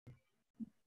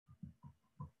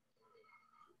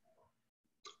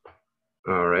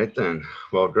All right then.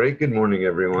 Well, great. Good morning,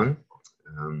 everyone.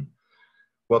 Um,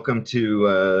 Welcome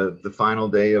to the final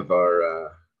day of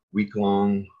our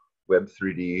week-long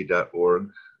web3d.org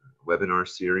webinar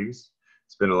series.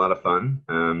 It's been a lot of fun.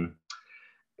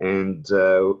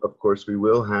 Of course, we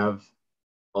will have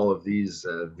all of these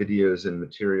videos and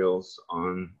materials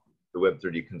on the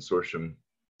Web3D Consortium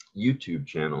YouTube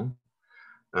channel.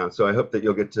 So I hope that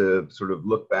you'll get to sort of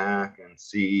look back and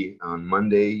see on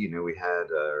Monday, we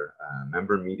had our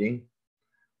member meeting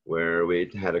where we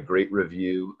had a great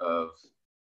review of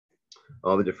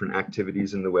all the different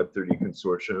activities in the Web3D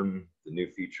Consortium, the new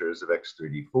features of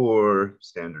X3D4,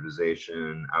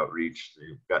 standardization, outreach. So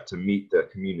you got to meet the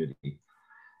community.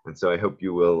 And so I hope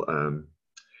you will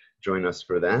join us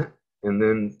for that. And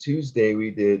then Tuesday,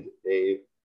 we did a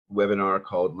webinar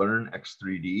called Learn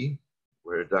X3D,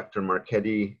 where Dr.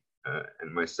 Marchetti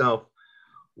and myself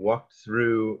walked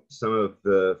through some of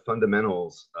the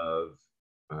fundamentals of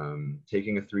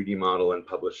taking a 3D model and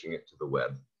publishing it to the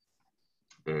web.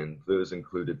 And those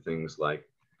included things like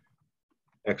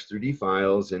X3D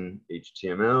files in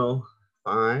HTML5,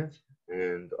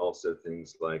 and also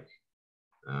things like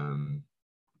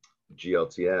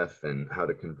GLTF and how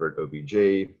to convert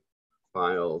OBJ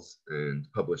files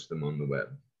and publish them on the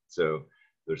web. So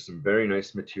there's some very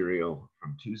nice material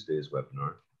from Tuesday's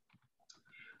webinar.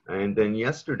 And then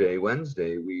yesterday,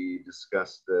 Wednesday, we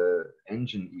discussed the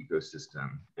engine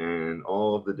ecosystem and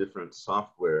all of the different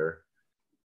softwares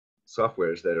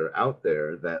that are out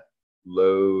there that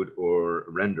load or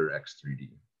render X3D.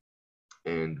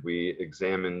 And we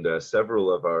examined several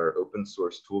of our open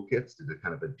source toolkits, did a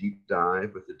kind of a deep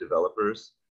dive with the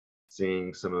developers,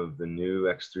 seeing some of the new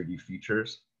X3D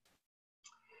features,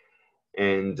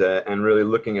 and really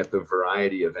looking at the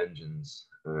variety of engines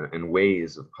and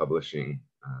ways of publishing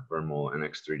Vermal and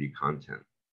X3D content.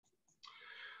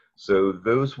 So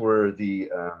those were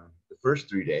the first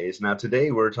 3 days. Now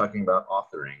today we're talking about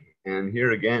authoring. And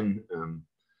here again,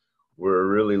 we're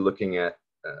really looking at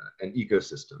an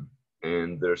ecosystem.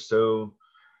 And there's so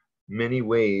many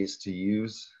ways to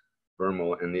use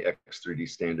Vermal and the X3D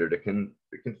standard. It can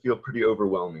feel pretty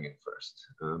overwhelming at first,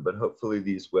 but hopefully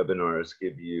these webinars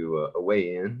give you a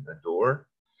way in, a door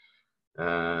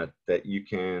that you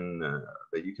can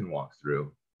walk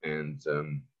through and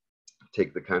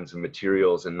take the kinds of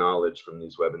materials and knowledge from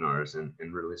these webinars and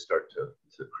really start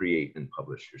to create and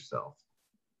publish yourself.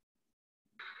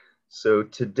 So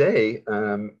today,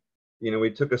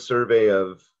 we took a survey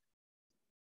of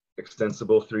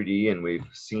extensible 3D, and we've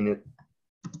seen it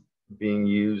being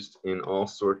used in all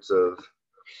sorts of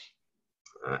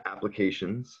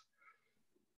applications.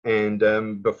 And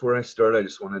before I start, I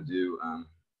just want to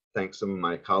thank some of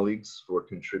my colleagues for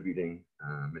contributing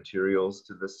materials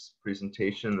to this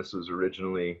presentation. This was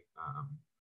originally,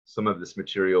 some of this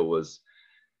material was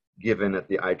given at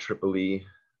the IEEE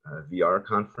VR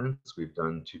conference. We've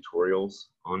done tutorials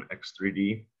on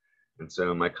X3D. And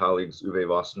so my colleagues Uwe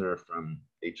Vossner from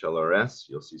HLRS,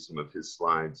 you'll see some of his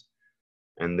slides.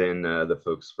 And then the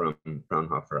folks from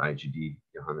Fraunhofer IGD,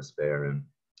 Johannes Baer and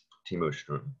Timo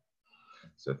Sturm.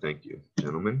 So thank you,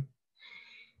 gentlemen.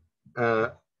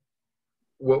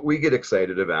 What we get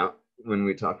excited about when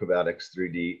we talk about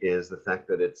X3D is the fact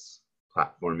that it's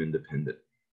platform independent,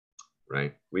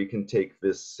 right? We can take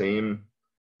this same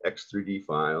X3D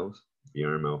file,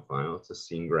 VRML file, it's a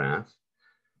scene graph,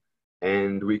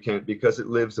 and we can, because it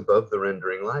lives above the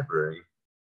rendering library,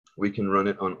 we can run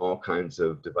it on all kinds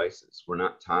of devices. We're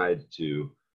not tied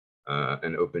to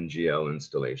an OpenGL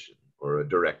installation or a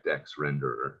DirectX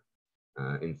renderer.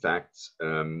 In fact,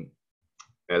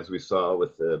 as we saw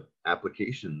with the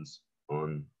applications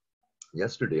on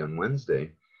yesterday, on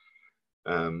Wednesday,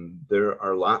 there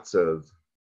are lots of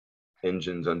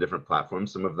engines on different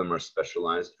platforms. Some of them are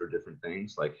specialized for different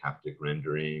things like haptic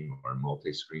rendering or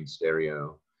multi-screen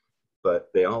stereo, but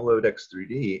they all load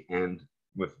X3D, and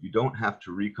if you don't have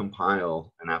to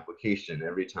recompile an application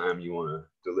every time you want to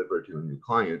deliver to a new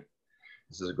client,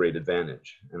 this is a great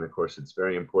advantage. And of course, it's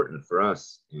very important for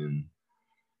us in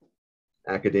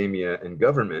academia and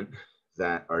government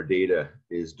that our data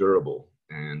is durable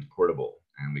and portable,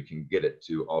 and we can get it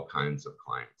to all kinds of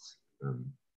clients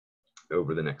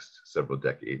over the next several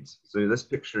decades. So this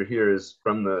picture here is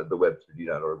from the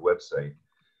web3d.org website,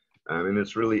 and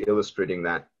it's really illustrating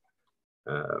that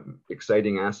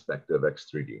exciting aspect of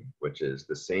X3D, which is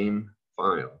the same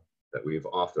file that we've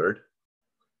authored,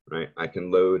 right? I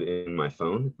can load in my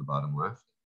phone at the bottom left,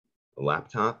 a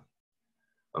laptop,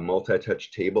 a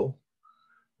multi-touch table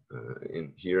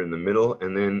in here in the middle,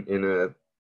 and then in a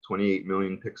 28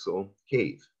 million pixel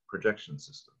cave projection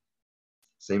system.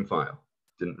 Same file,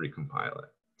 didn't recompile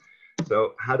it.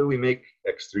 So how do we make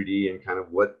X3D, and kind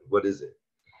of what is it?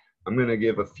 I'm going to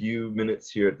give a few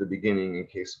minutes here at the beginning in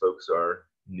case folks are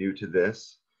new to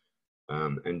this,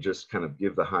 and just kind of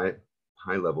give the high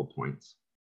level points.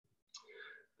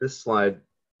 This slide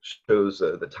shows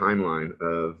the timeline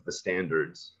of the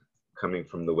standards coming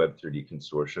from the Web3D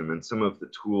consortium and some of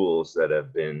the tools that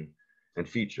have been, and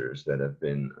features that have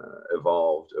been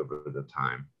evolved over the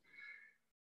time.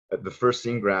 The first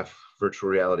scene graph virtual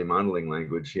reality modeling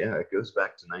language, yeah, it goes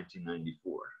back to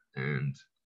 1994. And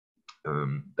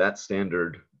that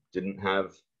standard didn't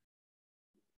have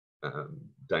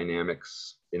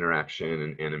dynamics, interaction,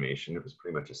 and animation. It was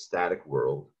pretty much a static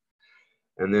world.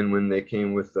 And then when they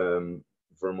came with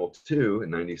Vermal 2 in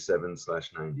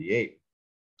 97/98,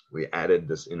 we added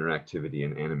this interactivity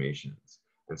and animations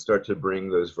and start to bring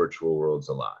those virtual worlds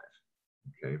alive,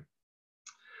 okay?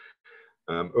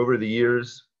 Over the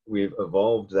years, we've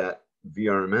evolved that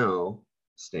VRML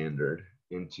standard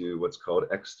into what's called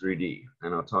X3D.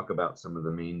 And I'll talk about some of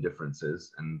the main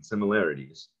differences and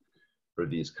similarities for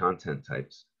these content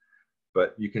types.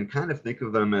 But you can kind of think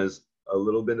of them as a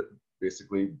little bit,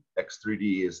 basically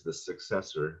X3D is the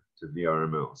successor to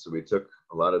VRML. So we took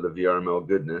a lot of the VRML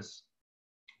goodness,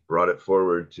 brought it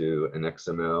forward to an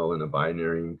XML and a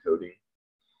binary encoding,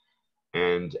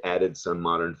 and added some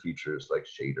modern features like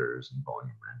shaders and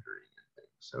volume rendering and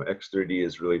things. So X3D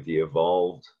is really the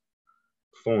evolved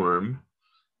form,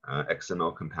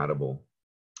 XML compatible,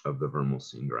 of the Vermal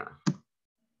scene graph.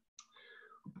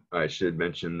 I should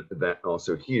mention that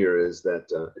also here is that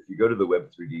if you go to the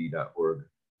web3d.org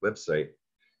website,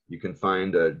 you can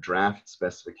find a draft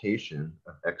specification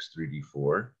of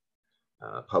X3D4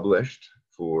 published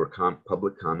for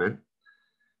public comment.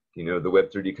 You know, the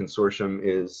Web3D Consortium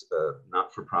is a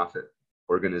not-for-profit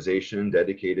organization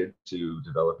dedicated to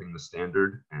developing the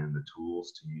standard and the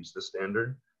tools to use the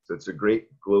standard. So it's a great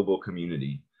global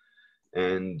community.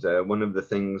 And one of the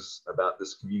things about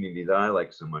this community that I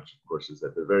like so much, of course, is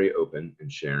that they're very open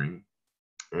and sharing.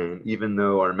 And even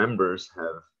though our members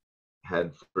have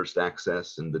had first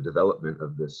access in the development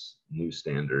of this new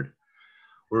standard,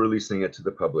 we're releasing it to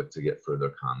the public to get further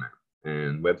comment.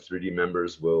 And Web3D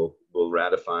members will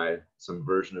ratify some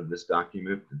version of this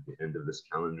document at the end of this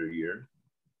calendar year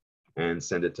and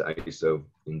send it to ISO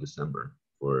in December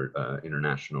for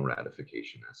international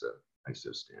ratification as a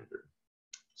ISO standard.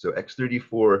 So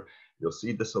X3D4, you'll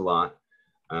see this a lot.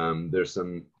 There's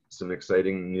some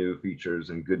exciting new features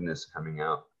and goodness coming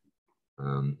out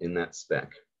in that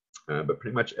spec. But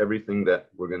pretty much everything that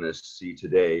we're going to see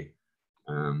today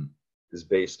is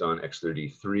based on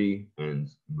X3D3 and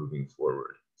moving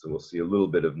forward. So we'll see a little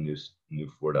bit of new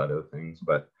 4.0 things,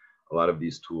 but a lot of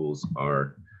these tools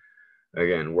are,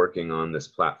 again, working on this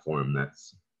platform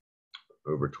that's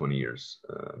over 20 years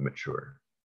mature.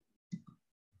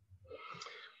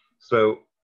 So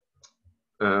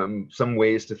some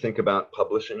ways to think about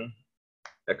publishing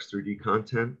X3D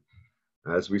content.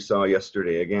 As we saw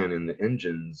yesterday, again, in the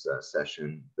engines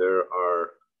session, there are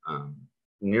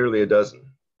nearly a dozen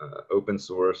open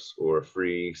source or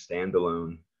free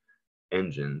standalone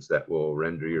engines that will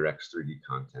render your X3D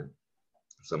content.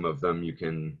 Some of them you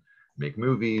can make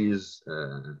movies,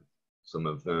 some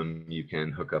of them you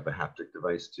can hook up a haptic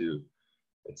device to,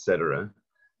 etc.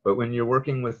 But when you're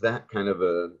working with that kind of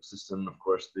a system, of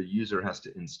course, the user has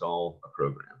to install a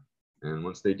program. And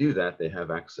once they do that, they have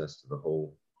access to the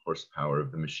whole horsepower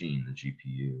of the machine, the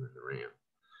GPU and the RAM.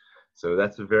 So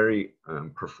that's a very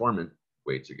performant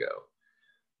way to go.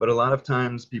 But a lot of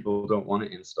times people don't want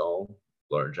to install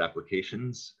large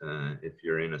applications. If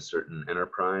you're in a certain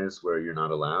enterprise where you're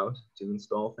not allowed to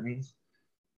install things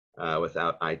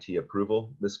without IT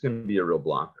approval, this can be a real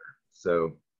blocker.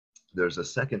 So there's a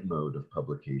second mode of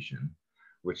publication,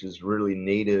 which is really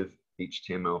native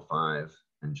HTML5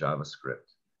 and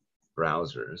JavaScript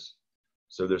browsers.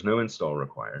 So there's no install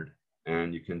required,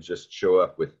 and you can just show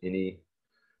up with any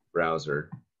browser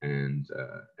and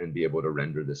be able to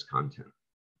render this content.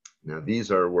 Now, these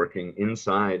are working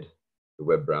inside the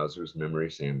web browser's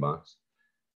memory sandbox.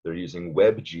 They're using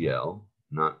WebGL,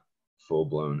 not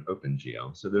full-blown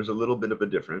OpenGL. So there's a little bit of a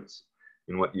difference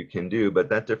in what you can do, but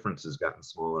that difference has gotten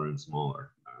smaller and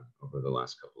smaller over the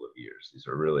last couple of years. These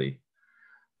are really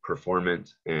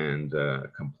performant and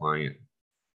compliant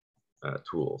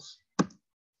tools.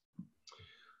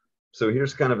 So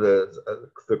here's kind of the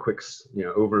quick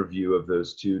overview of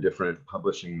those two different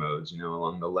publishing modes.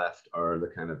 Along the left are the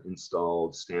kind of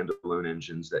installed standalone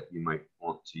engines that you might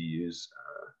want to use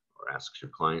or ask your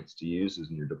clients to use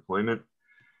in your deployment.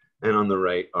 And on the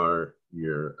right are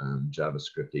your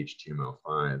JavaScript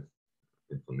HTML5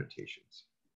 implementations.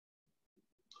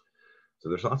 So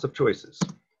there's lots of choices.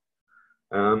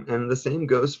 And the same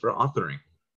goes for authoring.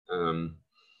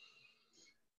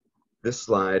 This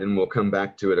slide, and we'll come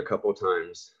back to it a couple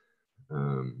times,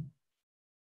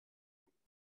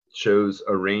 shows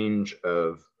a range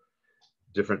of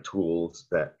different tools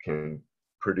that can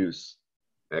produce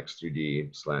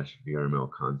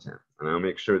X3D/VRML content. And I'll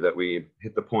make sure that we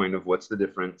hit the point of what's the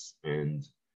difference and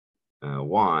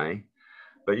why.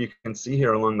 But you can see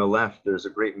here along the left, there's a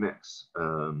great mix.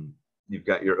 You've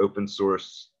got your open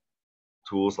source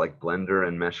tools like Blender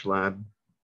and MeshLab,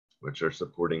 which are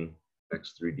supporting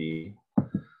X3D.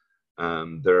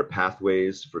 There are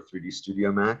pathways for 3D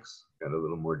Studio Max. Got a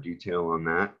little more detail on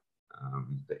that.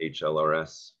 The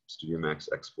HLRS Studio Max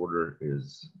exporter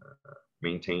is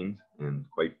maintained and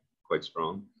quite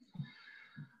strong.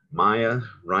 Maya,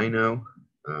 Rhino.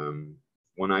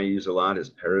 One I use a lot is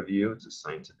ParaView. It's a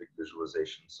scientific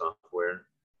visualization software.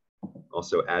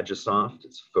 Also Agisoft,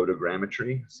 it's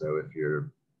photogrammetry. So if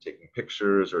you're taking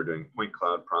pictures or doing point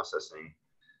cloud processing,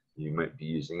 you might be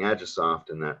using Agisoft,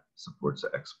 and that supports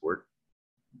the export.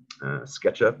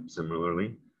 SketchUp,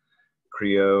 similarly.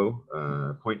 Creo,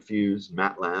 PointFuse,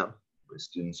 MATLAB. My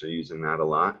students are using that a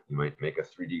lot. You might make a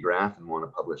 3D graph and want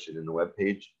to publish it in the web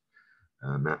page.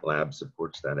 MATLAB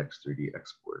supports that X3D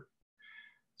export.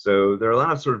 So there are a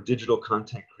lot of sort of digital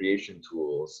content creation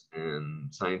tools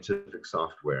and scientific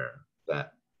software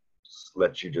that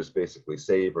lets you just basically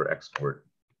save or export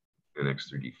an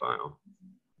X3D file.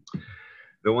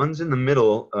 The ones in the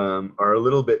middle are a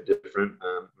little bit different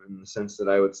in the sense that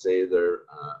I would say they're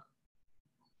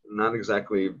not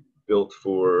exactly built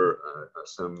for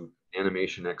some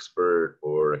animation expert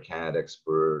or a CAD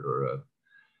expert or a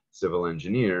civil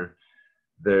engineer.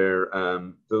 They're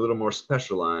a little more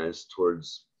specialized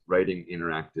towards writing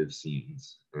interactive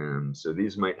scenes. And so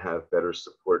these might have better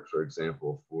support, for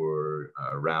example, for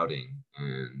routing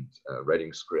and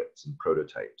writing scripts and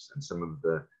prototypes and some of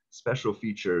the special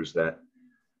features that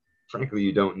frankly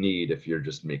you don't need if you're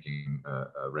just making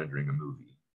rendering a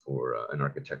movie or an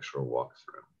architectural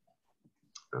walkthrough.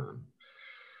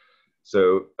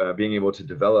 So being able to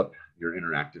develop your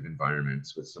interactive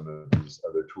environments with some of these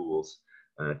other tools,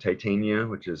 Titania,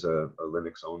 which is a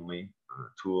Linux-only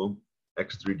tool,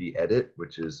 X3D Edit,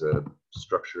 which is a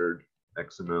structured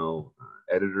XML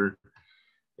editor.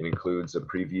 It includes a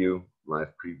preview,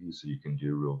 live preview, so you can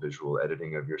do real visual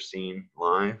editing of your scene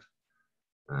live.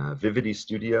 Vivity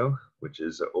Studio, which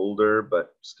is an older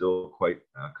but still quite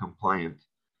compliant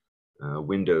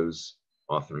Windows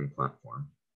authoring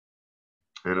platform.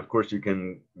 And of course, you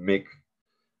can make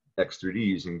X3D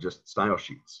using just style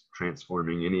sheets,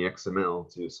 transforming any XML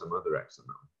to some other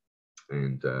XML.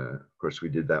 And of course, we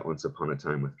did that once upon a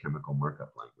time with chemical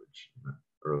markup language in the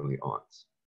early aughts.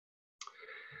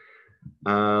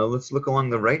 Let's look along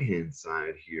the right-hand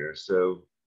side here. So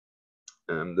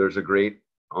there's a great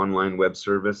online web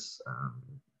service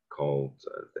called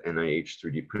the NIH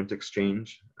 3D Print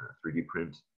Exchange,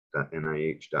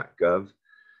 3dprint.nih.gov.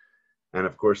 And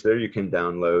of course, there you can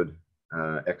download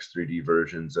X3D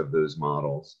versions of those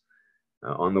models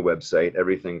on the website,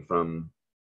 everything from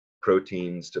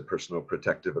proteins to personal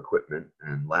protective equipment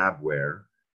and labware.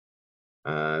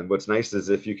 And what's nice is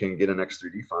if you can get an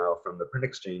X3D file from the Print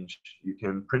Exchange, you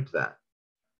can print that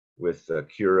with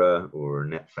Cura or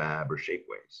NetFab or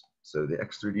Shapeways. So the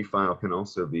X3D file can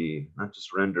also be not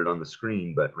just rendered on the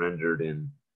screen, but rendered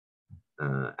in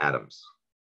atoms.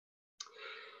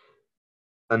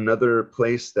 Another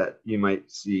place that you might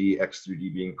see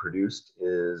X3D being produced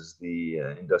is the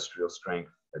industrial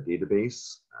strength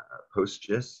database,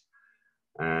 PostGIS.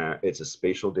 It's a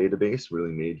spatial database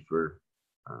really made for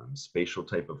spatial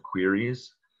type of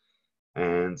queries.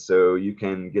 And so you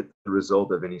can get the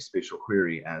result of any spatial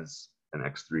query as an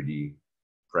X3D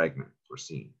fragment or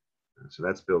scene. So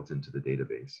that's built into the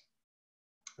database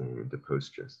and into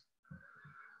PostGIS.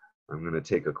 I'm going to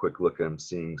take a quick look. I'm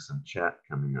seeing some chat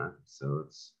coming up, so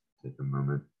let's take a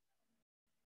moment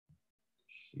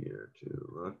here to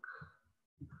look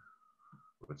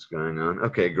what's going on.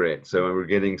 Okay, great. So we're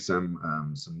getting some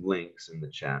links in the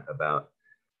chat about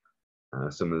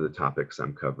some of the topics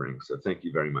I'm covering. So thank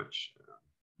you very much.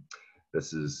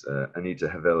 This is Anita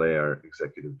Havele, our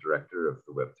executive director of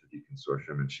the Web3D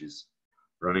Consortium, and she's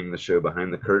running the show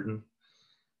behind the curtain.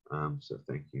 So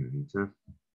thank you, Anita.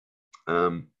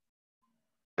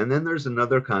 And then there's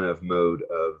another kind of mode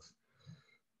of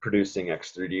producing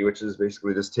X3D, which is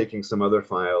basically just taking some other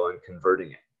file and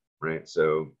converting it, right?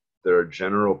 So there are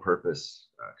general purpose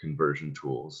conversion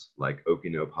tools like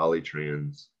Okino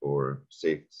Polytrans or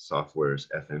Safe Software's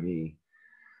FME,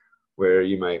 where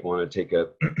you might want to take an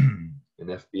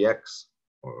FBX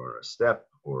or a step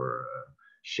or a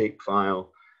shape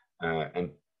file and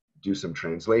do some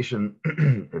translation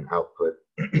and output,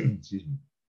 excuse me,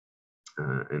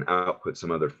 and output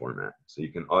some other format. So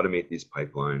you can automate these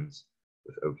pipelines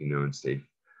with Okino and safe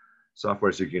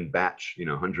software, so you can batch,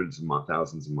 hundreds of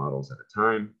thousands of models at a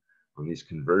time on these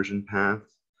conversion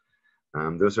paths.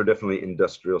 Those are definitely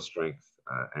industrial strength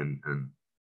and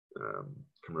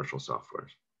commercial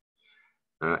softwares.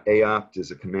 AOPT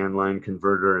is a command line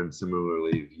converter, and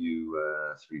similarly View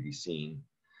 3D Scene,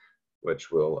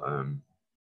 which we'll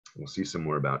see some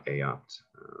more about AOPT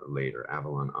later,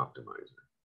 Avalon Optimizer.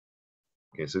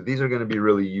 Okay, so these are going to be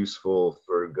really useful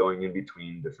for going in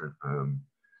between different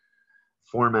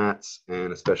formats,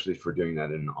 and especially for doing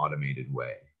that in an automated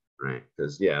way, right?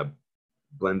 Because yeah,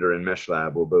 Blender and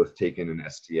MeshLab will both take in an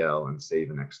STL and save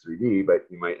an X3D, but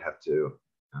you might have to,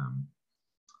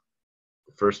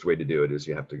 the first way to do it is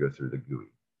you have to go through the GUI.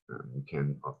 You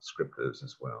can script those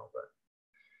as well, but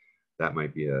that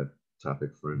might be a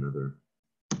topic for another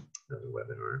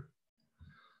webinar.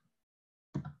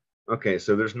 Okay,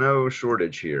 so there's no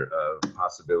shortage here of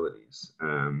possibilities.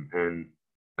 And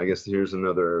I guess here's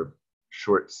another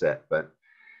short set, but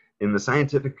in the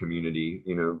scientific community,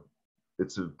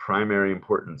 it's of primary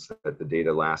importance that the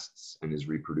data lasts and is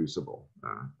reproducible.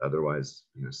 Otherwise,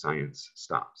 science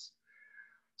stops.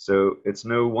 So it's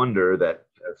no wonder that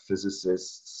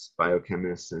physicists,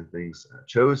 biochemists, and things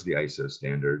chose the ISO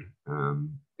standard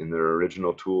in their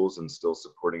original tools and still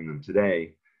supporting them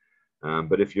today.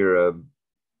 But if you're a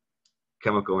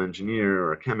chemical engineer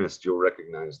or a chemist, you'll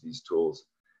recognize these tools.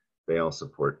 They all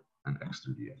support an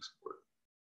X3D export.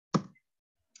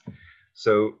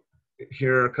 So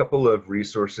here are a couple of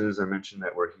resources. I mentioned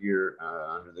that we're here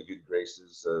under the good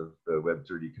graces of the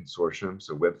Web3D Consortium,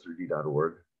 so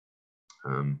web3d.org.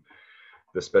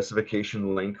 The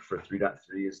specification link for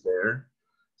 3.3 is there.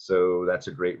 So that's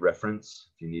a great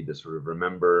reference if you need to sort of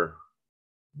remember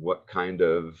what kind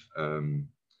of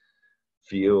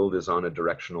field is on a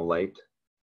directional light.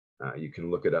 You can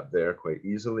look it up there quite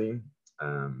easily.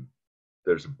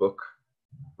 There's a book,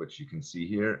 which you can see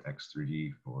here,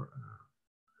 X3D for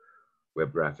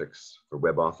web graphics for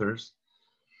web authors.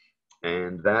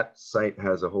 And that site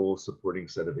has a whole supporting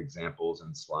set of examples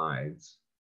and slides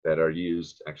that are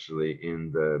used actually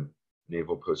in the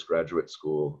Naval Postgraduate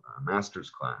School master's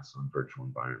class on virtual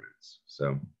environments.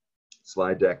 So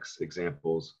slide decks,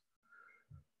 examples,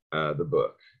 the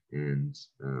book. And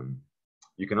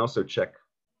you can also check,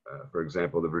 for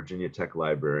example, the Virginia Tech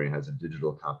Library has a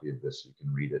digital copy of this. You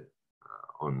can read it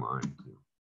online too.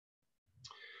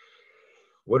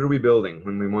 What are we building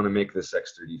when we want to make this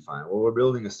X3D file? Well, we're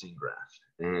building a scene graph,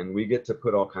 and we get to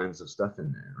put all kinds of stuff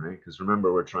in there, right? Because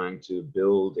remember, we're trying to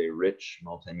build a rich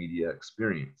multimedia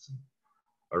experience,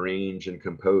 arrange and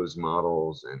compose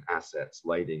models and assets,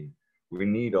 lighting. We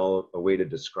need a way to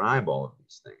describe all of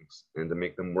these things and to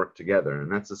make them work together.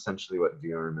 And that's essentially what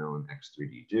VRML and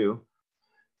X3D do.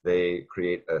 They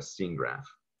create a scene graph.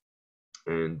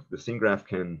 And the scene graph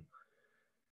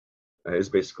is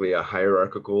basically a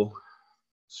hierarchical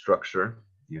structure.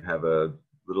 You have a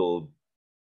little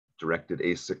directed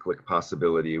acyclic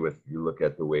possibility with, you look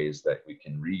at the ways that we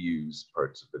can reuse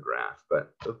parts of the graph.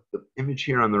 But the image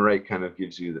here on the right kind of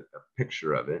gives you a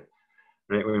picture of it,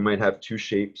 right? We might have two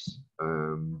shapes.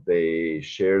 They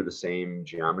share the same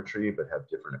geometry, but have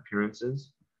different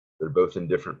appearances. They're both in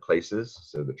different places.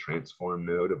 So the transform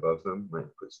node above them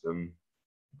might put them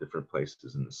in different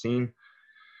places in the scene.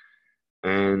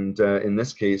 And in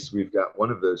this case, we've got one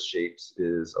of those shapes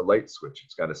is a light switch.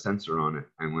 It's got a sensor on it.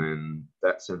 And when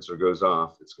that sensor goes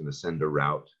off, it's going to send a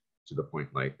route to the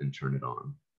point light and turn it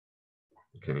on.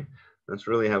 Okay, that's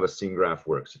really how a scene graph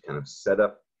works. You kind of set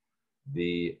up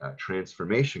the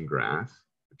transformation graph,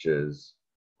 which is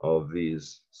all of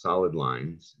these solid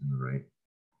lines in the right.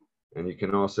 And you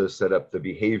can also set up the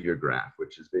behavior graph,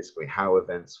 which is basically how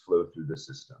events flow through the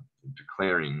system,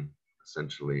 declaring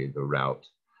essentially the route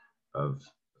of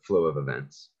flow of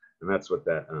events. And that's what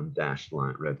that dashed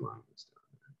line, red line is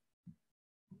down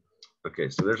there. Okay,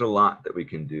 so there's a lot that we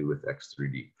can do with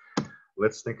X3D.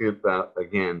 Let's think about,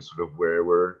 again, sort of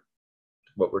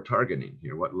what we're targeting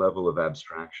here, what level of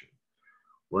abstraction.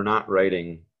 We're not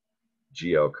writing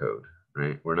GL code,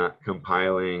 right? We're not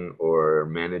compiling or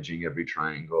managing every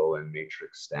triangle and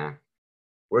matrix stack.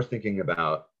 We're thinking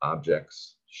about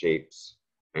objects, shapes,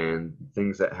 and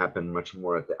things that happen much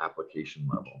more at the application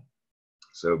level.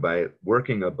 So by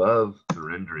working above the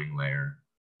rendering layer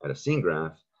at a scene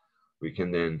graph, we can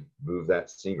then move that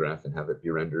scene graph and have it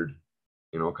be rendered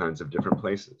in all kinds of different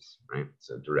places, right?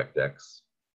 So DirectX,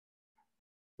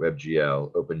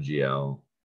 WebGL, OpenGL,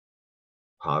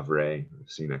 Pavre, I've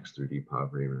seen X3D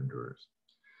Pavre renderers.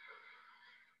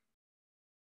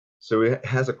 So it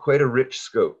has quite a rich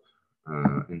scope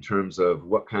in terms of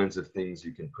what kinds of things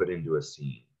you can put into a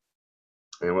scene.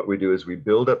 And what we do is we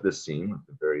build up this scene with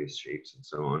the various shapes and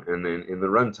so on, and then in the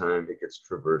runtime, it gets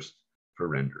traversed for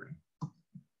rendering.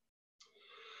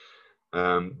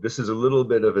 This is a little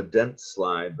bit of a dense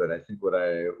slide, but I think what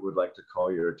I would like to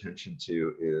call your attention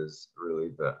to is really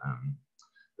the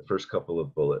first couple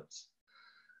of bullets.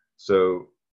 So,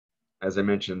 as I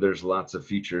mentioned, there's lots of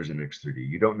features in X3D.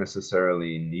 You don't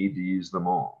necessarily need to use them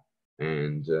all.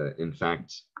 And in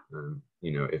fact,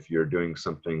 you know, if you're doing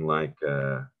something like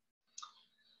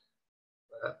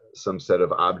some set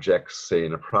of objects, say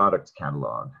in a product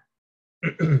catalog,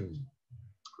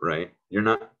 right? You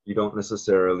don't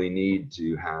necessarily need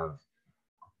to have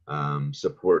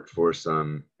support for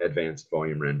some advanced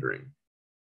volume rendering,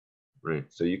 right?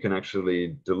 So you can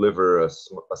actually deliver a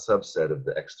subset of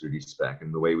the X3D spec,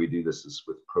 and the way we do this is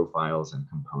with profiles and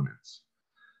components.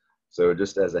 So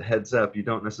just as a heads up, you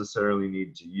don't necessarily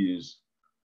need to use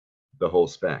the whole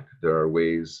spec. There are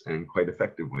ways, and quite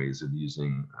effective ways, of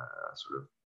using sort of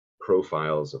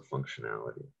profiles of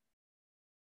functionality.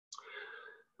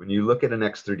 When you look at an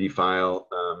X3D file,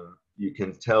 you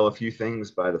can tell a few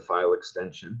things by the file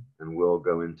extension, and we'll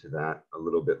go into that a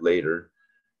little bit later.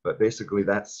 But basically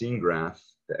that scene graph,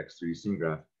 the X3D scene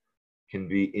graph, can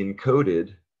be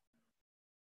encoded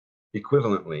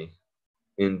equivalently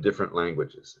in different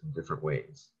languages, in different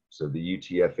ways. So the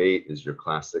UTF-8 is your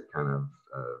classic kind of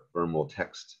verbal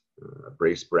text,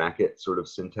 brace bracket sort of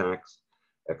syntax.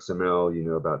 XML, you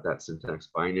know about that syntax.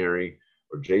 Binary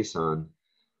or JSON,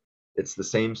 it's the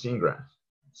same scene graph.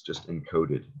 It's just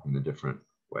encoded in a different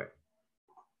way.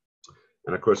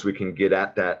 And of course, we can get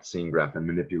at that scene graph and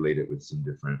manipulate it with some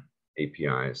different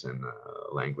APIs and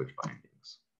language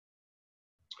bindings.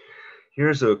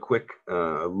 Here's a quick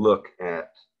look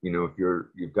at, you know, if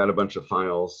you've got a bunch of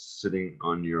files sitting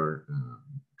on your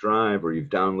drive, or you've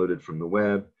downloaded from the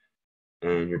web,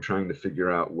 and you're trying to figure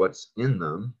out what's in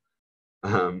them.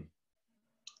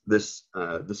 This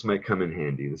might come in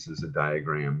handy. This is a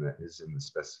diagram that is in the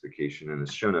specification and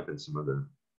has shown up in some other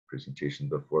presentations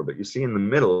before, but you see in the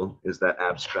middle is that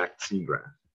abstract scene graph.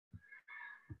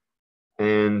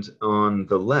 And on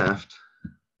the left,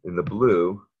 in the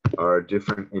blue, are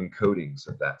different encodings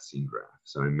of that scene graph.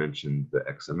 So I mentioned the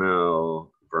XML,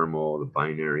 VRML, the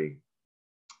binary,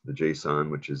 the JSON,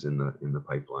 which is in the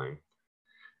pipeline.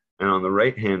 And on the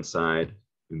right-hand side,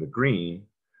 in the green,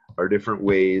 are different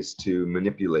ways to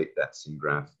manipulate that scene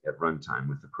graph at runtime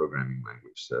with the programming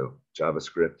language. So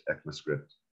JavaScript,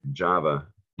 ECMAScript, and Java.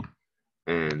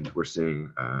 And we're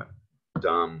seeing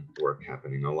DOM work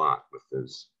happening a lot with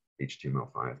those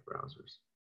HTML5 browsers.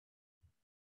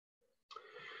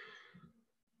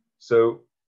 So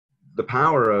the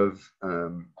power of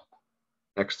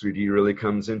X3D really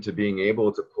comes into being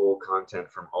able to pull content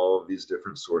from all of these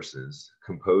different sources,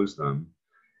 compose them,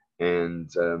 and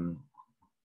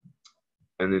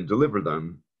then deliver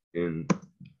them in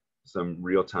some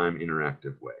real-time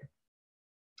interactive way,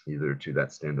 either to that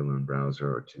standalone browser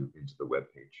or into the web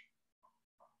page.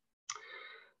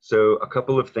 So a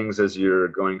couple of things as you're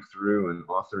going through and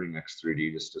authoring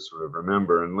X3D, just to sort of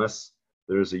remember, unless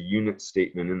there's a unit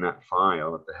statement in that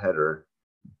file at the header,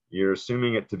 you're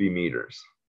assuming it to be meters.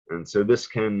 And so this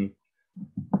can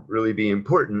really be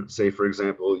important. Say, for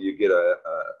example, you get a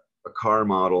car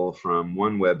model from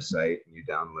one website and you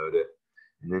download it,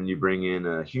 and then you bring in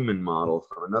a human model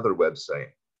from another website.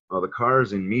 Well, the car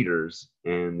is in meters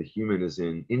and the human is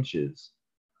in inches,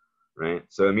 right?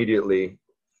 So immediately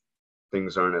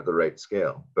things aren't at the right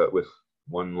scale. But with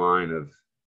one line of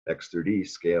X3D,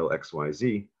 scale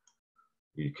XYZ,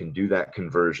 you can do that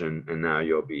conversion, and now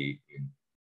you'll be in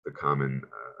the common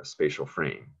spatial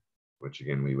frame, which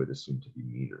again, we would assume to be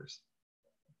meters.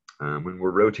 When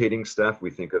we're rotating stuff,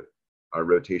 we think of our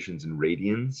rotations in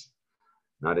radians,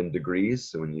 not in degrees.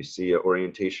 So when you see an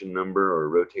orientation number or a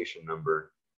rotation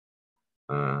number,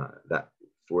 that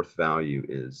fourth value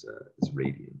is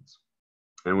radians.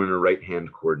 And we're in a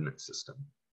right-hand coordinate system.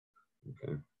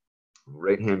 Okay,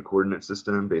 right-hand coordinate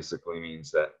system basically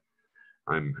means that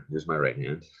here's my right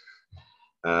hand.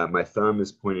 My thumb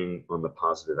is pointing on the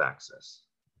positive axis.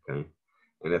 Okay,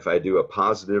 and if I do a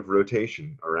positive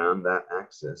rotation around that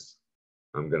axis,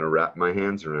 I'm going to wrap my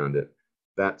hands around it.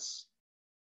 That's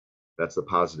the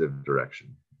positive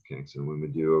direction. Okay, so when we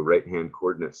do a right-hand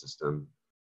coordinate system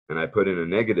and I put in a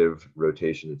negative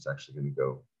rotation, it's actually going to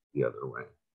go the other way.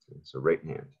 Okay, so right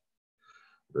hand,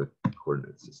 the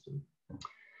coordinate system.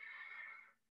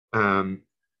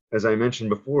 As I mentioned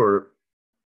before,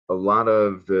 a lot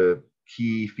of the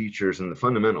key features and the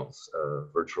fundamentals of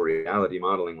virtual reality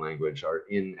modeling language are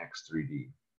in X3D.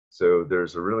 So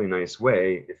there's a really nice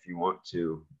way if you want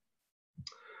to,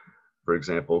 for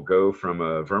example, go from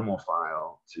a vermal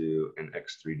file to an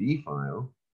X3D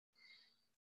file.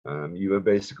 You would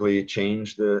basically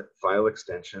change the file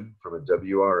extension from a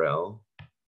WRL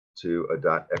to a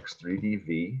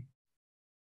 .x3dv,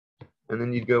 and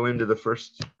then you'd go into the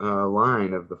first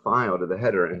line of the file to the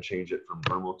header and change it from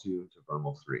vermal2 to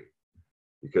vermal3,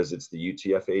 because it's the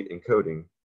UTF-8 encoding,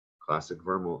 classic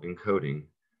vermal encoding,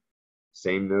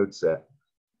 same node set,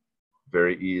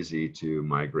 very easy to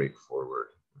migrate forward.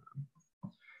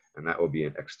 And that will be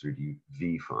an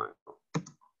X3DV file.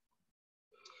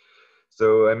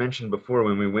 So I mentioned before,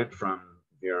 when we went from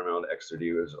VRML to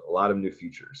X3D, there's a lot of new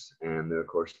features. And of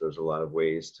course, there's a lot of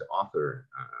ways to author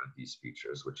these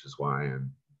features, which is why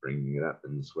I'm bringing it up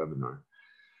in this webinar.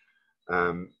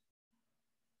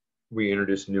 We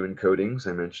introduced new encodings.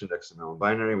 I mentioned XML and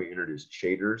binary. We introduced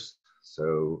shaders.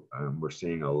 So we're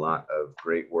seeing a lot of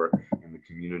great work in the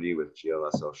community with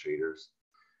GLSL shaders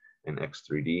and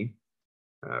X3D.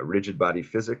 Rigid body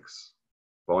physics,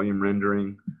 volume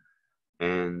rendering,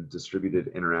 and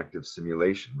distributed interactive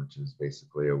simulation, which is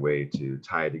basically a way to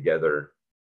tie together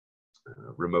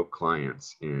remote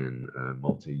clients in a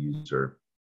multi-user,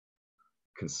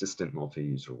 consistent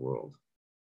multi-user world.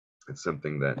 It's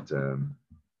something that the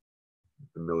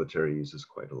military uses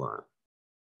quite a lot.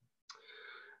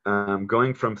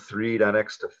 Going from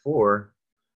 3.x to 4,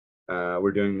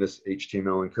 we're doing this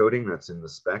HTML encoding that's in the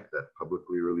spec, that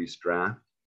publicly released draft.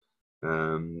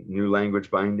 New language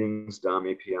bindings, DOM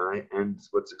API, and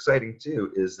what's exciting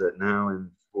too is that now in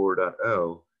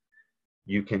 4.0,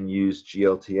 you can use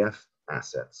GLTF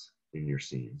assets in your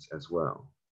scenes as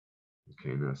well.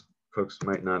 Okay, now folks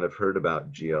might not have heard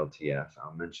about GLTF.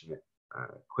 I'll mention it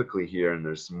quickly here, and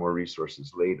there's some more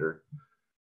resources later.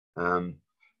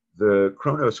 The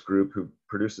Kronos group, who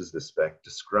produces this spec,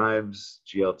 describes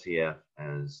GLTF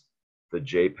as the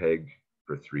JPEG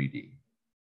for 3D.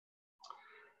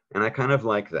 And I kind of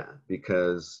like that,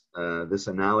 because this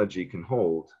analogy can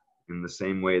hold in the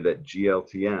same way that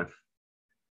GLTF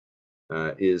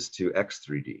is to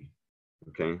X3D.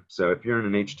 Okay, so if you're in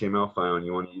an HTML file and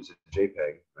you want to use a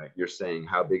JPEG, right, you're saying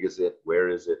how big is it, where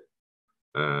is it,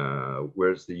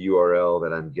 where's the URL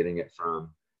that I'm getting it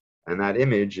from, and that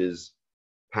image is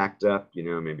packed up. You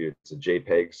know, maybe it's a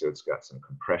JPEG, so it's got some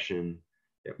compression,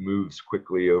 it moves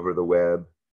quickly over the web,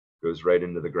 goes right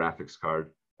into the graphics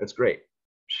card. That's great.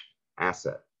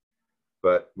 Asset.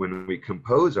 But when we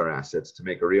compose our assets to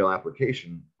make a real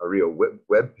application, a real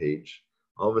web page,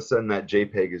 all of a sudden that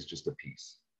JPEG is just a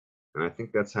piece. And I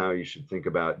think that's how you should think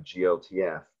about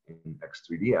GLTF in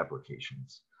X3D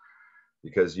applications,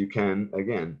 because you can,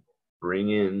 again,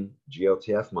 bring in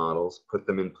GLTF models, put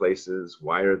them in places,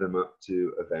 wire them up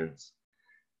to events,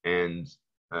 and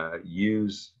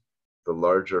use the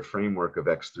larger framework of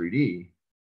X3D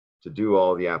to do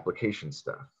all the application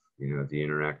stuff. You know, the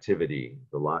interactivity,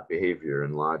 the lot behavior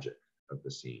and logic of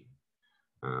the scene.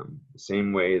 The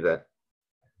same way that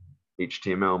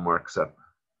HTML marks up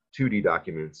 2D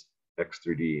documents,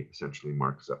 X3D essentially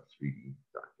marks up 3D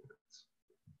documents.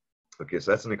 Okay, so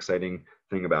that's an exciting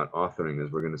thing about authoring,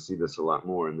 is we're going to see this a lot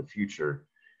more in the future,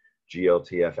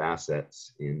 GLTF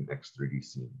assets in X3D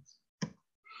scenes.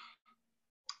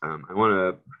 I want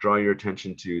to draw your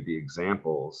attention to the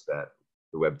examples that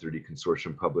the Web3D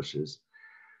Consortium publishes.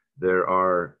 There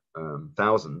are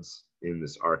thousands in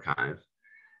this archive,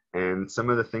 and some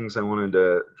of the things I wanted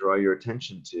to draw your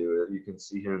attention to, you can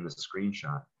see here in the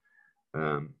screenshot.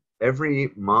 Every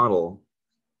model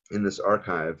in this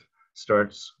archive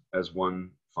starts as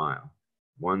one file,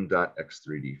 one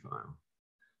 .x3d file,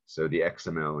 so the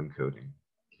XML encoding.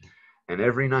 And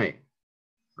every night,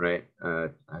 right, I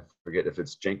forget if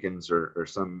it's Jenkins or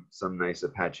some nice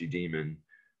Apache daemon,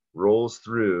 rolls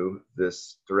through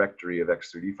this directory of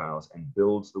X3D files and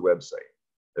builds the website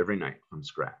every night from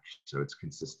scratch, so it's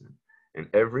consistent. And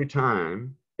every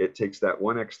time it takes that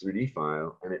one X3D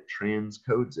file and it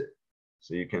transcodes it.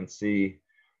 So you can see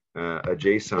a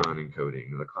JSON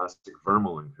encoding, the classic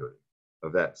vermal encoding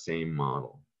of that same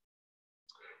model,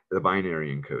 the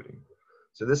binary encoding.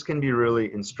 So this can be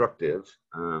really instructive,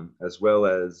 as well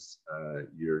as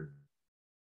your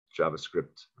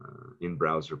JavaScript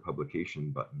in-browser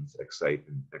publication buttons, Excite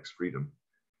and Xfreedom.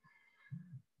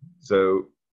 So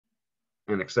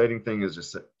an exciting thing is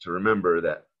just to remember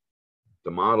that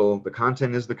the model, the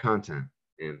content is the content,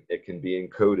 and it can be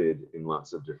encoded in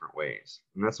lots of different ways.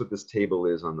 And that's what this table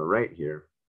is on the right here.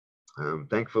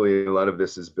 Thankfully, a lot of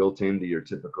this is built into your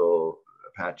typical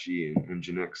Apache and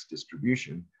Nginx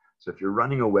distribution. So if you're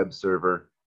running a web server,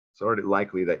 it's already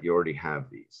likely that you already have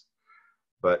these.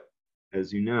 But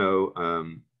as you know,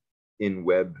 in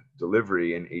web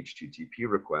delivery and HTTP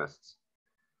requests,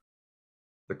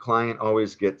 the client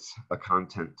always gets a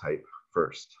content type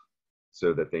first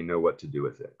so that they know what to do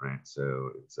with it, right?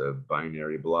 So it's a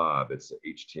binary blob, it's a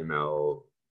HTML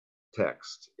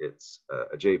text, it's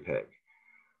a JPEG.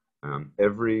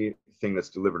 Everything that's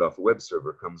delivered off a web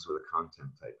server comes with a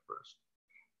content type first.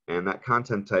 And that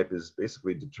content type is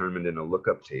basically determined in a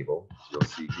lookup table. You'll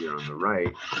see here on the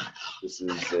right, this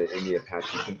is in the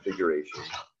Apache configuration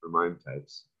for MIME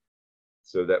types.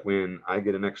 So that when I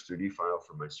get an X3D file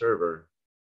from my server,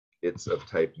 it's of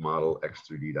type model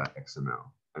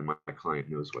x3d.xml, and my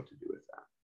client knows what to do with that.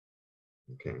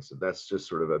 Okay, so that's just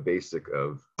sort of a basic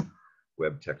of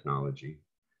web technology.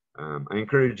 I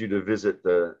encourage you to visit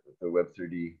the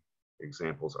Web3D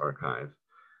examples archive,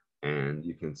 and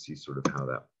you can see sort of how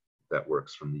that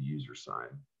works from the user side.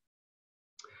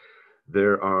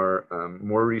 There are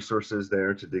more resources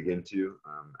there to dig into,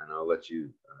 and I'll let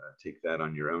you take that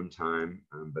on your own time.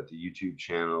 But the YouTube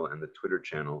channel and the Twitter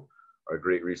channel are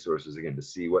great resources, again, to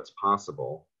see what's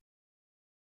possible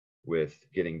with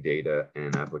getting data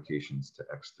and applications to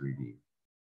X3D.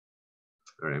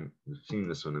 All right, we've seen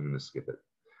this one, I'm going to skip it.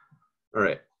 All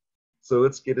right, so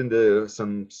let's get into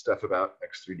some stuff about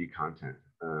X3D content.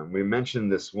 We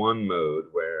mentioned this one mode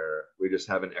where we just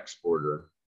have an exporter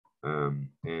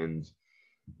and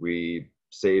we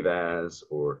save as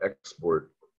or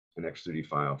export an X3D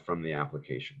file from the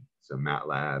application. So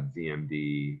MATLAB,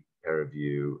 VMD,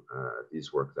 ParaView,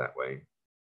 these work that way.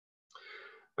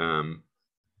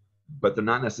 But they're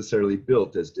not necessarily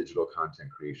built as digital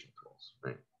content creation tools,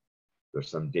 right? There's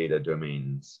some data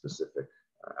domain specific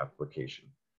application.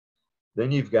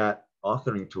 Then you've got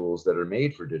authoring tools that are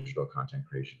made for digital content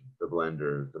creation, the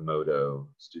Blender, the Modo,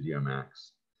 Studio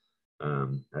Max.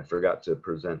 I forgot to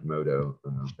present Modo.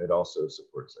 It also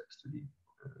supports X3D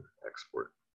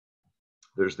export.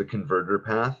 There's the converter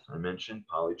path I mentioned,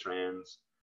 Polytrans,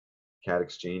 Cat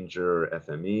Exchanger,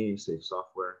 FME, Safe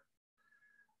Software.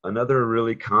 Another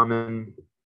really common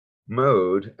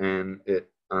mode, and it's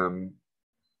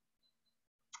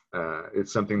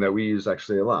something that we use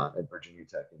actually a lot at Virginia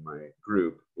Tech in my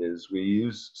group, is we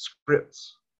use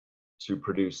scripts to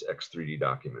produce X3D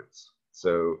documents.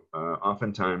 So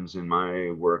oftentimes in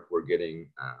my work, we're getting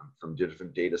from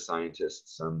different data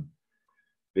scientists some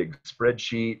big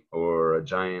spreadsheet or a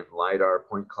giant LiDAR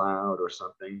point cloud or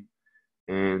something.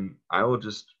 And I will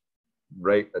just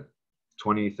write a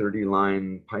 20, 30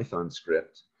 line Python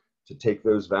script to take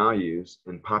those values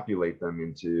and populate them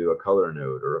into a color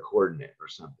node or a coordinate or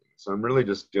something. So I'm really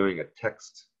just doing a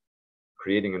text,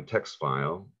 creating a text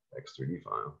file, X3D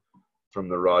file, from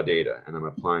the raw data, and I'm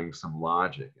applying some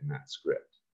logic in that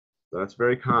script. So that's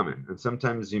very common. And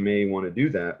sometimes you may want to do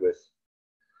that with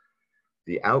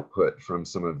the output from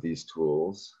some of these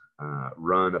tools,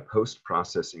 run a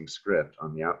post-processing script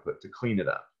on the output to clean it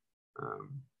up.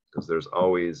 Because there's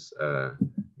always,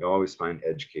 you always find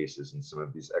edge cases in some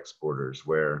of these exporters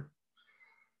where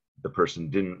the person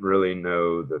didn't really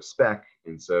know the spec.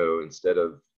 And so instead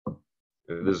of,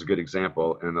 this is a good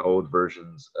example, in the old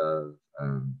versions of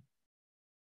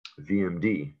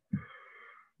VMD,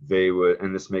 they would,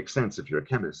 and this makes sense if you're a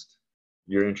chemist,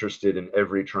 you're interested in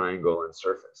every triangle and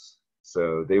surface.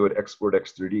 So they would export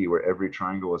X3D where every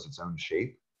triangle is its own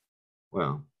shape.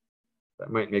 Well,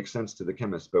 that might make sense to the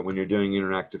chemist, but when you're doing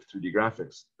interactive 3D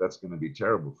graphics, that's going to be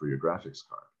terrible for your graphics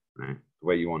card, right? The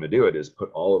way you want to do it is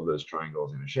put all of those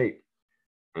triangles in a shape,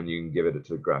 and you can give it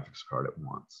to the graphics card at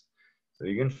once. So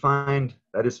you can find,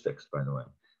 that is fixed, by the way.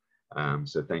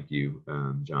 So thank you,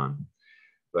 John.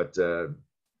 But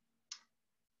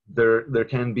there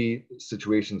can be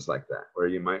situations like that where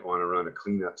you might want to run a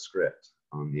cleanup script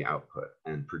on the output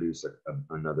and produce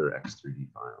another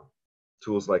X3D file.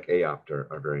 Tools like Aopter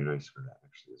are very nice for that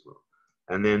actually as well.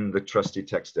 And then the trusty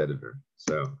text editor.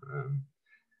 So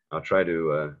I'll try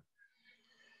to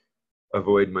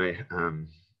avoid my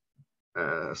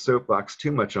soapbox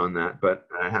too much on that, but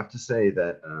I have to say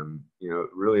that you know,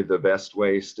 really the best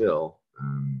way still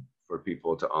for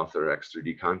people to author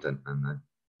X3D content, and I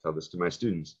tell this to my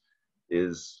students,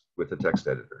 is with a text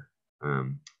editor.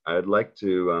 I'd like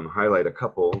to highlight a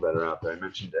couple that are out there. I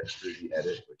mentioned X3D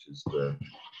Edit, which is the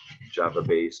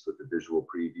Java-based with the visual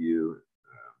preview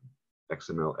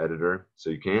XML editor. So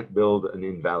you can't build an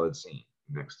invalid scene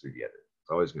in X3D Edit.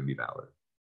 It's always going to be valid.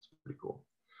 It's pretty cool.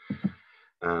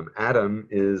 Atom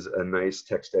is a nice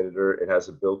text editor. It has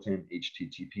a built-in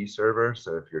HTTP server.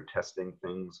 So if you're testing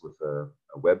things with a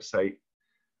website,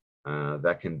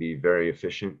 that can be very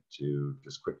efficient to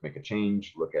just quick make a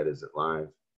change, look at is it live,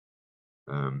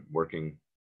 working.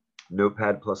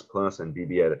 Notepad++ and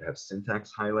BBEdit have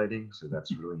syntax highlighting, so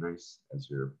that's really nice as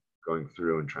you're going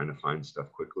through and trying to find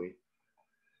stuff quickly.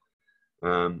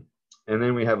 And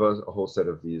then we have a whole set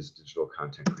of these digital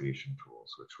content creation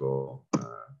tools, which we'll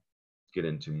get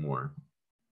into more.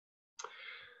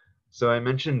 So I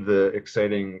mentioned the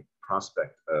exciting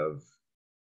prospect of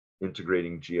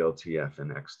integrating GLTF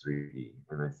and X3D,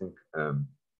 and I think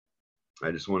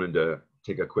I just wanted to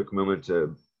take a quick moment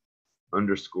to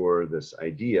underscore this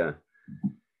idea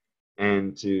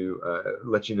and to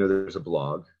let you know there's a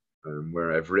blog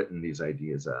where I've written these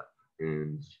ideas up.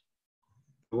 And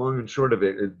the long and short of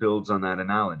it, it builds on that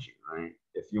analogy, right?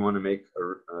 If you want to make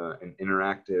an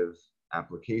interactive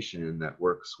application that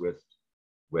works with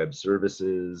web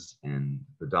services and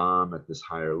the DOM at this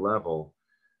higher level,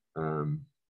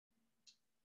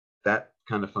 that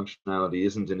kind of functionality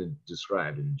isn't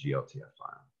described in a GLTF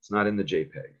file. It's not in the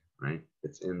JPEG, right?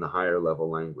 It's in the higher level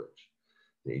language,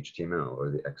 the HTML or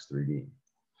the X3D.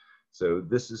 So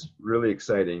this is really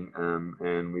exciting,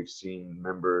 and we've seen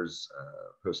members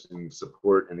posting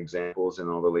support and examples in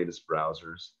all the latest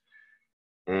browsers.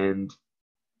 And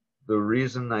the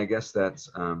reason I guess that's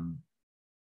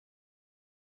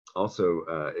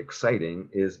also exciting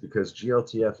is because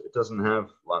GLTF, it doesn't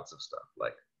have lots of stuff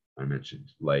like I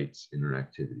mentioned, lights,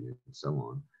 interactivity, and so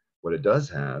on. What it does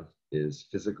have is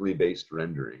physically based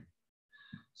rendering.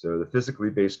 So the physically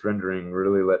based rendering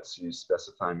really lets you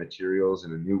specify materials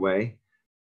in a new way,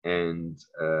 and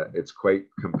it's quite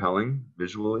compelling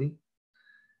visually.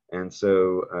 And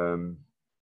so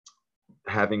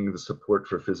having the support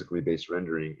for physically based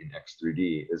rendering in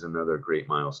X3D is another great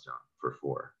milestone for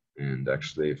 4. And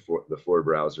actually the 4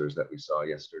 browsers that we saw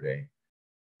yesterday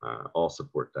all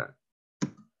support that.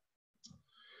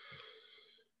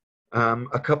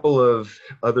 A couple of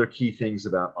other key things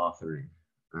about authoring.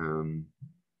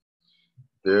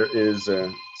 There is,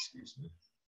 excuse me,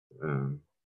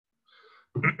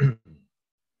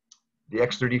 the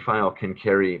X3D file can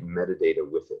carry metadata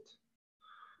with it.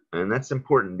 And that's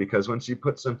important because once you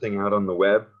put something out on the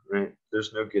web, right,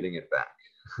 there's no getting it back.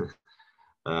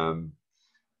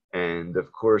 And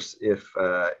of course, if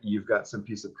you've got some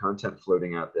piece of content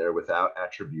floating out there without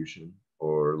attribution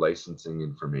or licensing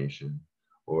information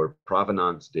or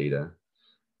provenance data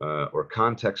or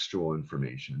contextual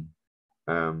information,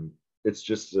 it's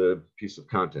just a piece of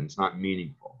content. It's not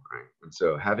meaningful, right? And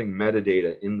so having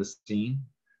metadata in the scene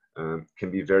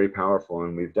can be very powerful,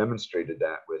 and we've demonstrated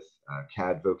that with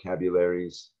CAD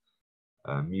vocabularies,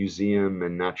 museum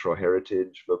and natural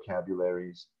heritage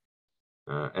vocabularies,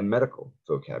 and medical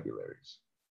vocabularies.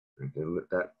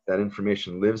 That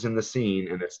information lives in the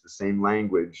scene, and it's the same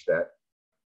language that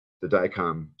the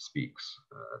DICOM speaks,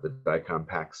 the DICOM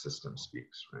PAX system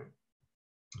speaks, right?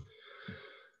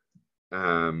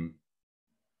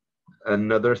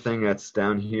 Another thing that's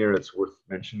down here that's worth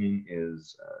mentioning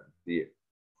is the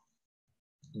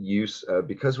use,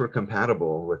 because we're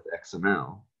compatible with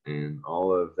XML and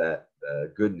all of that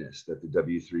goodness that the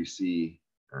W3C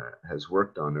has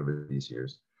worked on over these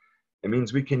years, it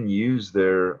means we can use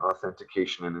their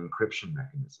authentication and encryption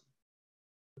mechanism,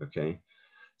 okay?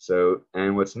 So,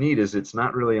 and what's neat is it's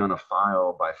not really on a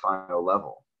file by file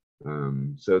level.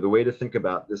 So the way to think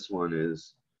about this one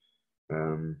is,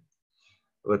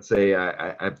 let's say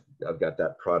I've got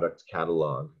that product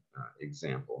catalog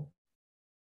example.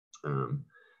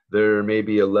 There may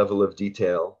be a level of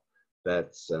detail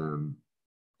that's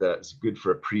good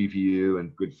for a preview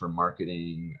and good for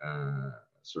marketing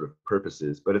sort of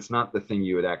purposes, but it's not the thing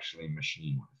you would actually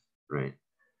machine with, right?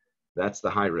 That's the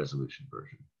high resolution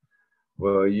version.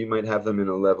 Well, you might have them in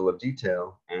a level of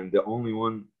detail, and the only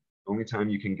time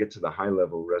you can get to the high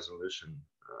level resolution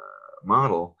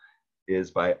model is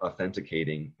by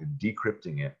authenticating and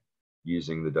decrypting it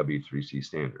using the W3C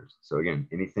standards. So again,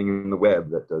 anything in the web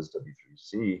that does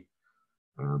W3C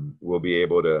will be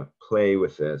able to play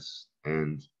with this,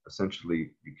 and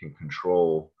essentially you can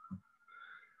control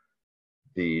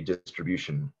the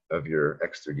distribution of your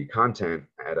X3D content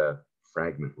at a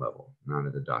fragment level, not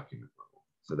at a document level.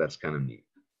 So that's kind of neat.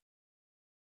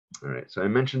 All right, so I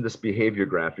mentioned this behavior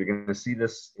graph. You're going to see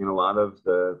this in a lot of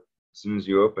as soon as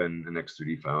you open an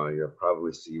X3D file, you'll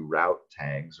probably see route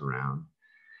tags around.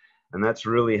 And that's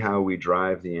really how we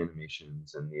drive the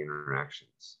animations and the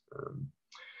interactions.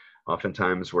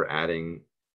 Oftentimes we're adding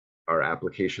our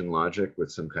application logic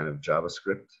with some kind of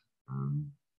JavaScript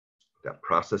that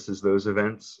processes those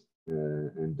events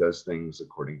and does things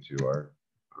according to our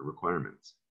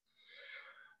requirements.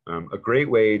 A great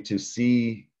way to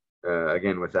see,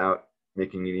 again, without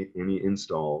making any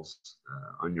installs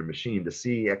on your machine, to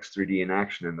see X3D in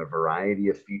action and the variety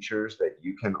of features that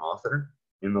you can author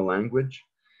in the language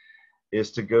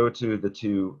is to go to the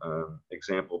two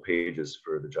example pages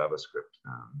for the JavaScript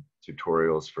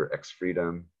tutorials for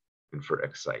X3D and for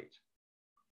Excite.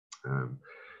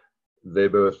 They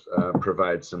both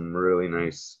provide some really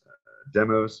nice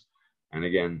demos. And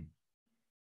again,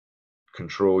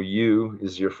 Control U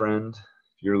is your friend.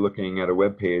 If you're looking at a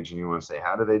web page and you want to say,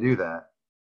 how do they do that?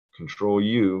 Control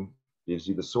U gives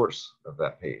you the source of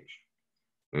that page.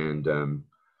 And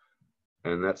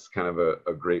that's kind of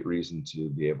a great reason to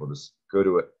be able to go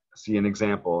to it, see an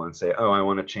example and say, oh, I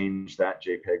want to change that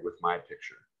JPEG with my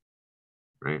picture,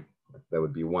 right? That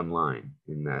would be one line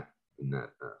in that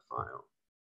file.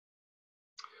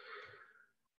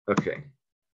 Okay,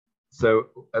 so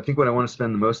I think what I want to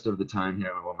spend most of the time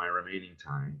here, well, my remaining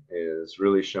time, is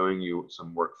really showing you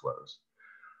some workflows.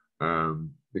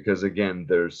 Because again,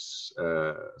 there's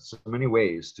so many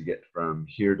ways to get from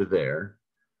here to there,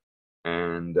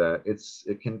 and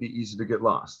it can be easy to get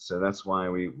lost. So that's why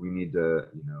we need to,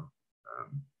 you know,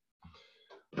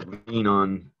 lean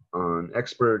on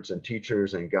experts and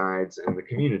teachers and guides and the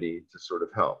community to sort of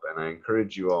help. And I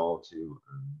encourage you all to,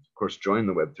 of course, join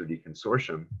the Web3D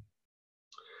Consortium,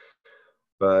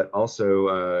 but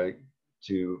also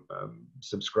to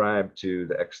subscribe to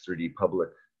the X3D public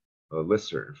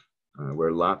listserv,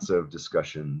 where lots of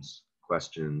discussions,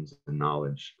 questions, and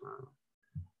knowledge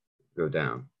go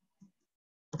down.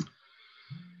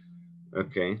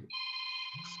 Okay,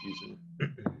 excuse me.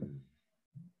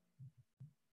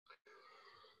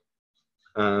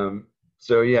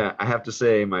 So yeah, I have to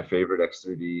say my favorite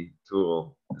X3D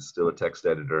tool is still a text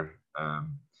editor.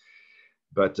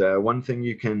 But one thing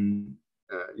you can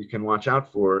watch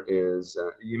out for is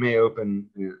you may open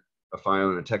a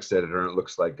file in a text editor and it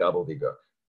looks like gobbledygook.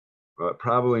 Well, it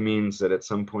probably means that at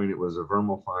some point it was a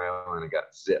vermal file and it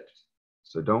got zipped.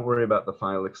 So don't worry about the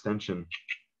file extension,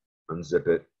 unzip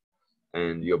it,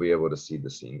 and you'll be able to see the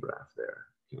scene graph there.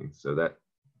 Okay, so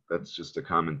that's just a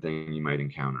common thing you might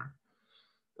encounter.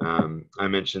 I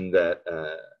mentioned that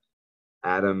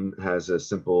Atom has a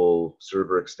simple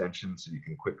server extension, so you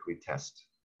can quickly test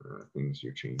things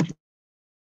you're changing.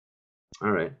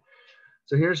 All right,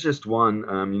 so here's just one.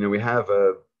 You know, we have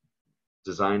a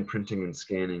design, printing, and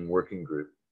scanning working group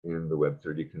in the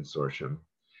Web3D Consortium.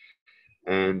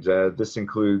 And this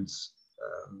includes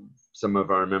some of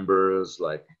our members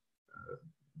like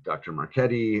Dr.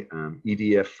 Marchetti,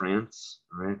 EDF France,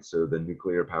 right? So the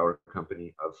nuclear power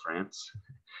company of France.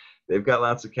 They've got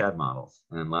lots of CAD models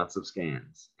and lots of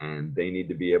scans, and they need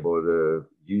to be able to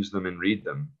use them and read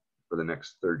them for the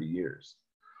next 30 years.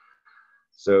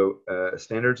 So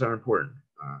standards are important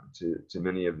to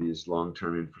many of these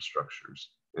long-term infrastructures.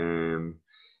 And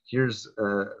here's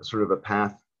sort of a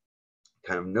path,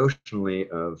 kind of notionally,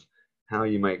 of how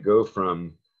you might go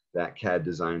from that CAD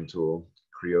design tool,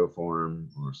 Creoform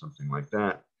or something like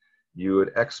that. You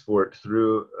would export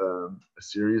through a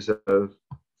series of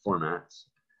formats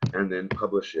and then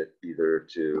publish it either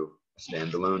to a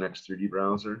standalone X3D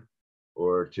browser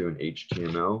or to an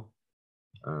HTML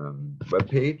web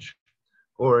page,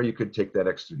 or you could take that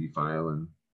X3D file and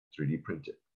 3D print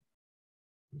it.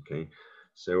 Okay,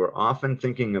 so we're often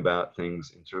thinking about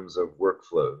things in terms of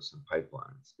workflows and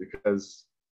pipelines, because,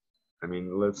 I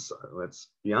mean, let's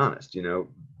be honest, you know,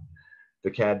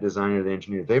 the CAD designer, the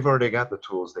engineer, they've already got the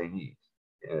tools they need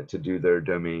to do their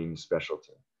domain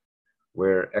specialty.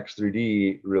 Where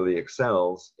X3D really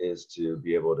excels is to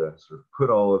be able to sort of put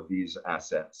all of these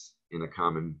assets in a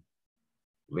common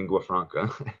lingua franca.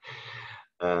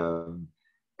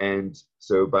 And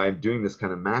so by doing this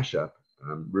kind of mashup,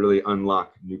 really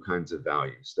unlock new kinds of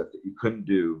value, stuff that you couldn't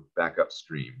do back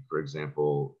upstream. For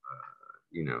example,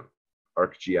 you know,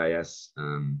 ArcGIS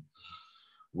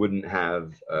wouldn't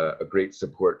have a great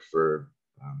support for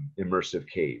immersive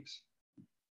caves,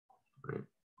 right?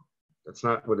 That's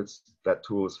not what that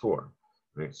tool is for,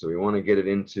 right? So we want to get it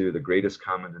into the greatest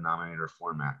common denominator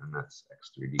format, and that's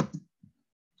X3D.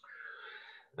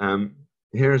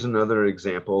 Here's another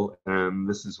example.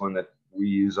 This is one that we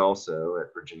use also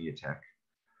at Virginia Tech.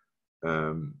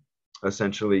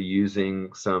 Essentially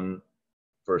using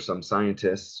for some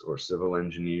scientists or civil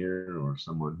engineer or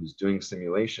someone who's doing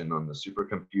simulation on the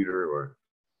supercomputer or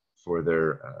for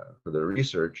their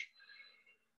research,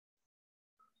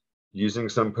 using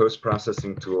some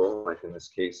post-processing tool, like in this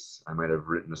case, I might have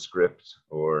written a script,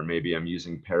 or maybe I'm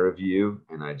using ParaView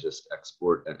and I just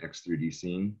export an X3D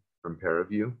scene from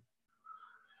ParaView.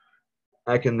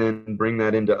 I can then bring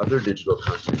that into other digital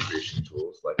content creation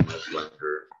tools like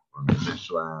Blender or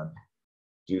MeshLab,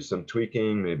 do some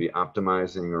tweaking, maybe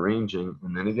optimizing, arranging,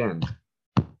 and then again,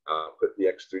 put the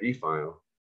X3D file,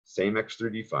 same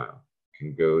X3D file,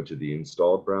 can go to the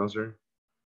installed browser,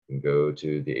 You can go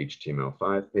to the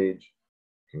HTML5 page.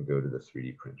 You can go to the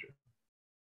 3D printer.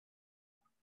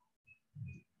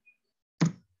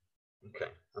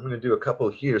 Okay, I'm going to do a couple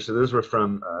here. So those were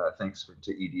from, thanks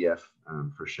to EDF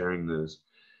for sharing those.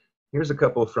 Here's a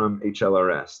couple from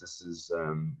HLRS. This is,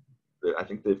 I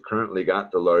think they've currently got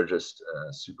the largest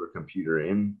supercomputer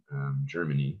in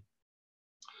Germany,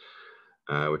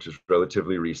 which is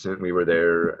relatively recent. We were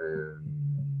there in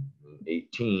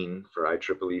 18 for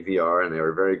IEEE VR, and they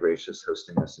were very gracious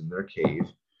hosting us in their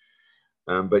cave.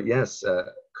 But yes,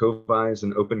 Covise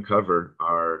and OpenCover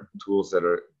are tools that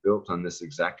are built on this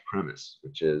exact premise,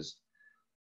 which is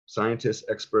scientists,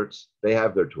 experts, they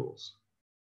have their tools.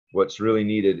 What's really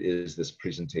needed is this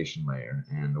presentation layer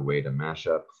and a way to mash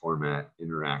up, format,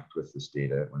 interact with this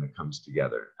data when it comes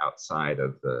together outside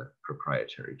of the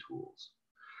proprietary tools.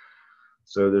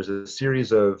 So there's a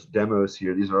series of demos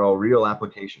here. These are all real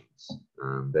applications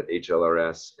that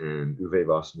HLRS and Uwe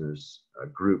Vossner's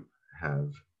group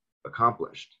have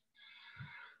accomplished.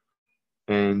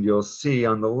 And you'll see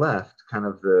on the left kind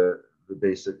of the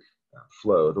basic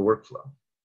flow, the workflow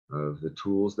of the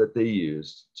tools that they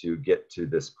used to get to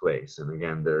this place. And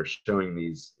again, they're showing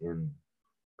these in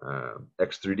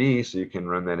X3D, so you can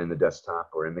run that in the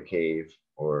desktop or in the cave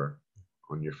or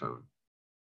on your phone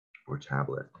or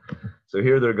tablet. So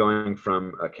here they're going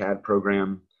from a CAD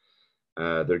program,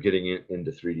 they're getting it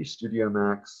into 3D Studio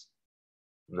Max.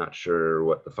 I'm not sure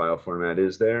what the file format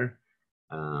is there.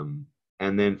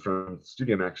 And then from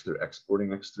Studio Max, they're exporting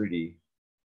X3D,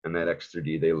 and that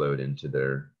X3D they load into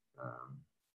their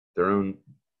own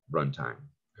runtime.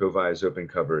 Covise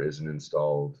OpenCover is an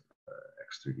installed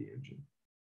X3D engine.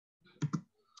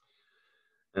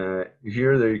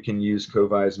 Here you can use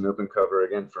Covise and OpenCover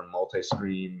again for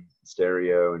multi-screen,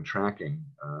 stereo, and tracking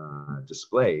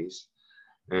displays.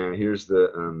 And here's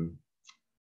the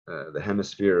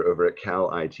hemisphere over at Cal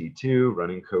IT2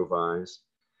 running Covise.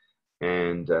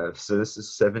 And so this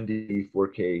is 70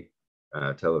 4K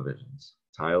televisions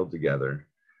tiled together.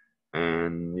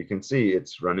 And you can see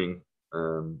it's running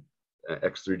an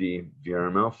X3D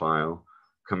VRML file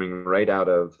coming right out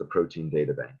of the protein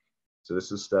data bank. So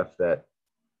this is stuff that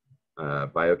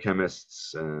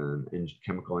biochemists and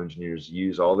chemical engineers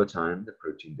use all the time, the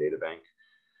protein data bank.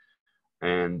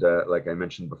 And like I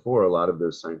mentioned before, a lot of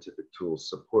those scientific tools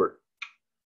support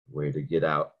a way to get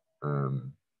out.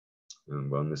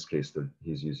 Well, in this case,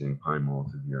 he's using PyMol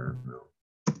to VRML.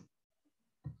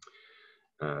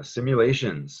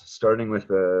 Simulations, starting with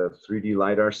a 3D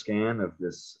LiDAR scan of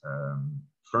this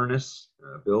furnace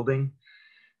building.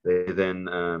 They then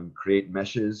create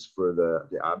meshes for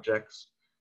the objects.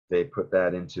 They put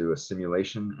that into a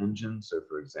simulation engine. So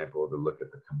for example, to look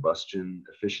at the combustion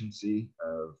efficiency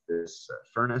of this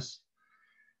furnace.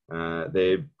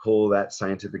 They pull that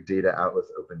scientific data out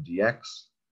with OpenDX.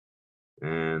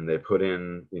 And they put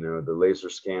in, the laser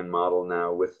scan model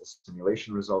now with the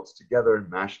simulation results together,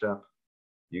 mashed up.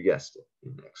 You guessed it,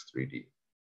 in X3D.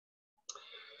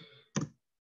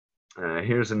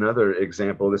 Here's another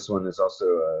example. This one is also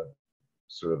a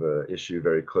sort of an issue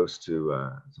very close to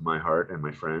my heart and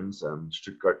my friends.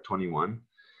 Stuttgart 21.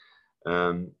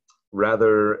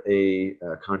 Rather a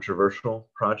controversial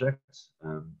project,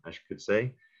 I could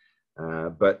say.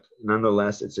 But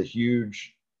nonetheless, it's a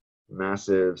huge,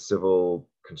 massive civil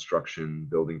construction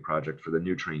building project for the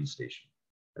new train station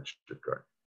at Stuttgart.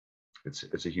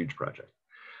 It's a huge project.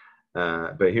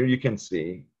 But here you can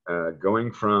see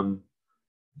going from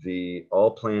the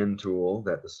all-plan tool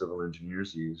that the civil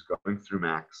engineers use, going through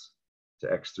Max to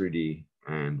X3D,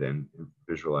 and then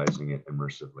visualizing it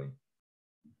immersively.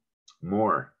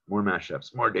 More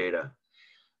mashups, more data.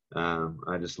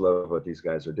 I just love what these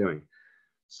guys are doing.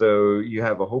 So you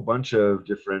have a whole bunch of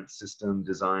different system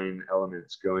design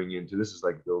elements going into, this is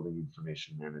like building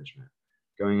information management,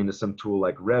 going into some tool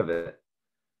like Revit.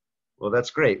 Well,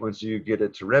 that's great. Once you get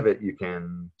it to Revit, you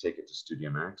can take it to Studio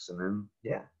Max and then,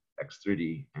 yeah,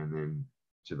 X3D, and then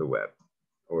to the web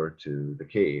or to the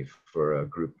cave for a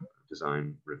group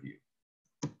design review.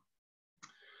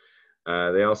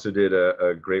 They also did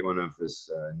a great one of this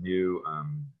new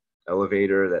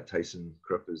elevator that Tyson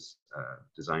Krupp is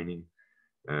designing.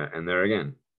 And there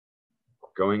again,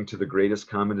 going to the greatest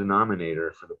common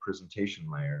denominator for the presentation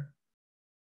layer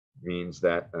means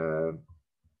that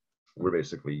we're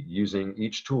basically using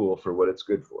each tool for what it's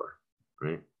good for,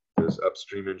 right? Those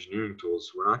upstream engineering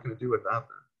tools, we're not going to do without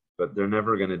them, but they're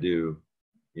never going to do,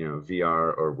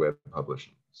 VR or web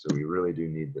publishing. So we really do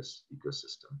need this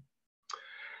ecosystem.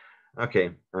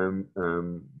 Okay,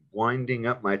 I'm winding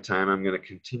up my time. I'm going to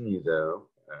continue though,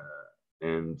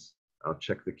 and I'll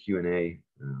check the Q&A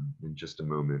in just a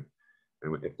moment.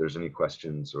 And if there's any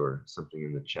questions or something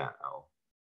in the chat, I'll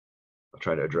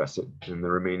try to address it in the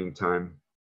remaining time.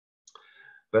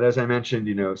 But as I mentioned,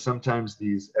 you know, sometimes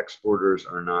these exporters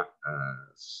are not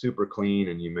super clean,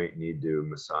 and you might need to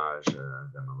massage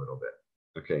them a little bit.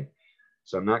 Okay,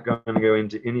 so I'm not going to go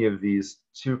into any of these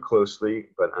too closely,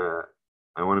 but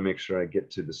I want to make sure I get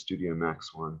to the Studio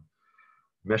Max one.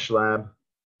 MeshLab,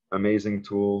 amazing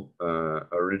tool,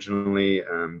 originally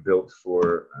built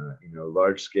for you know,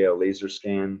 large-scale laser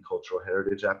scan cultural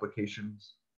heritage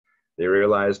applications. They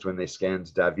realized when they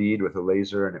scanned David with a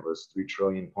laser and it was 3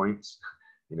 trillion points,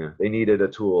 you know, they needed a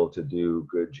tool to do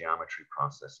good geometry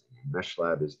processing. And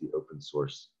MeshLab is the open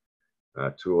source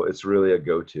tool. It's really a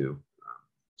go-to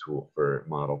tool for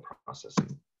model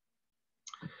processing.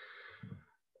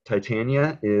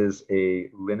 Titania is a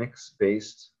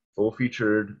Linux-based,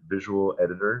 full-featured visual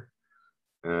editor.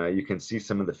 You can see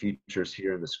some of the features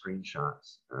here in the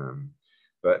screenshots.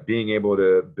 But being able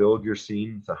to build your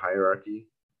scene, the hierarchy,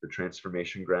 the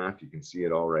transformation graph, you can see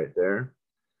it all right there.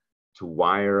 To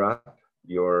wire up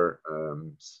your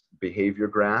behavior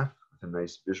graph with a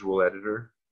nice visual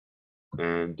editor,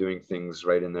 and doing things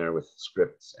right in there with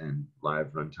scripts and live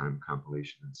runtime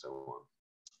compilation and so on.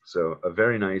 So a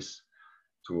very nice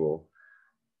tool,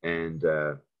 and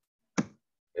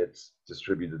it's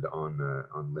distributed on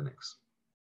Linux.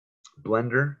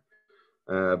 Blender.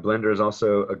 Blender is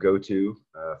also a go-to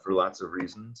for lots of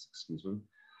reasons. Excuse me.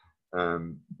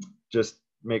 Just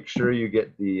make sure you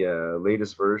get the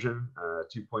latest version,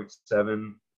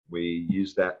 2.7. We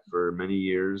used that for many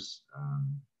years.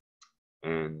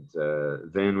 And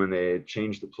then when they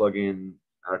changed the plugin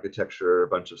architecture, a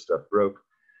bunch of stuff broke.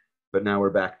 But now we're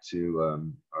back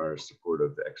to our support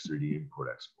of the X3D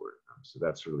import-export. So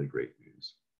that's really great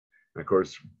news. And of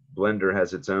course, Blender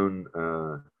has its own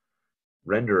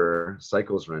renderer,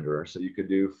 cycles renderer, so you could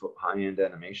do high-end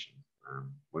animation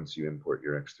once you import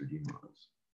your X3D models.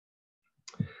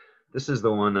 This is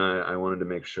the one I wanted to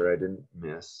make sure I didn't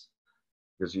miss,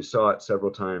 because you saw it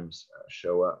several times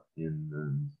show up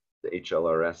in the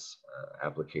HLRS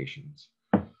applications.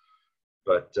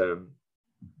 But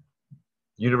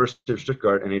University of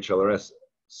Stuttgart and HLRS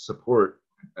support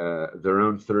their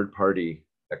own third-party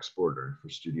exporter for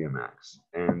Studio Max,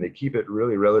 and they keep it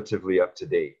really relatively up to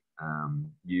date.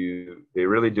 They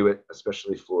really do it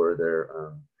especially for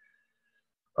their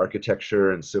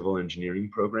architecture and civil engineering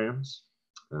programs.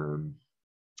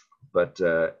 But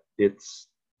it's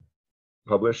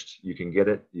published, you can get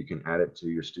it, you can add it to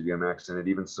your Studio Max, and it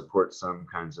even supports some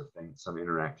kinds of things, some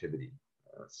interactivity.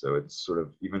 So it's sort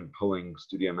of even pulling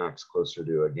Studio Max closer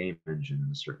to a game engine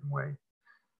in a certain way.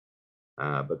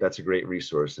 But that's a great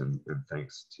resource, and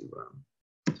thanks to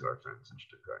our friends in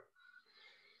Stuttgart.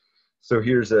 So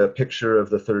here's a picture of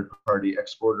the third-party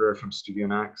exporter from Studio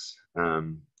Max.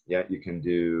 Yeah, you can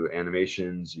do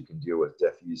animations, you can deal with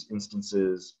def-use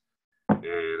instances,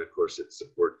 and of course it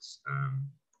supports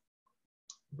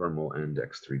Vermal and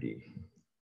X3D.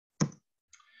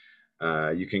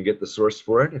 You can get the source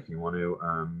for it if you want to.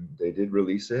 They did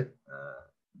release it,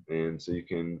 and so you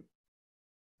can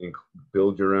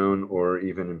build your own or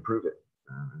even improve it.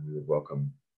 And we would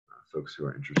welcome folks who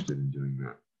are interested in doing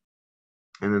that.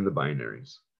 And then the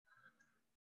binaries.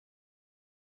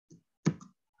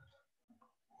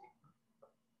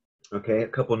 Okay, a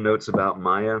couple notes about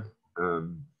Maya.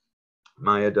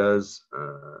 Maya does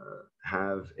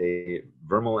have a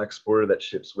Vermal exporter that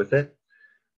ships with it.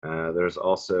 There's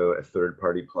also a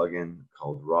third-party plugin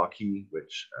called Rawkey,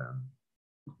 which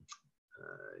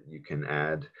you can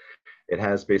add. It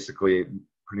has basically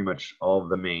pretty much all of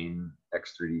the main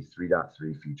X3D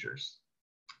 3.3 features.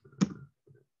 I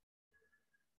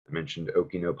mentioned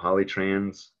Okino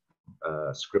Polytrans,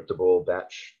 scriptable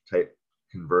batch type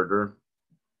converter.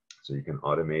 So you can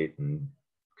automate and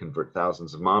convert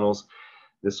thousands of models.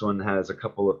 This one has a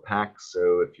couple of packs.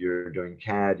 So if you're doing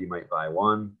CAD, you might buy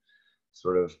one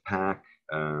sort of pack.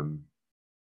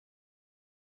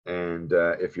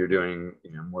 If you're doing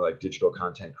more like digital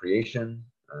content creation,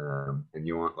 and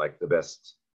you want like the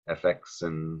best FX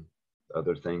and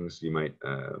other things, you might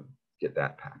get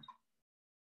that pack.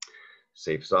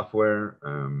 Safe Software,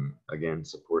 again,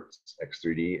 supports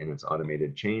X3D and its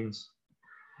automated chains.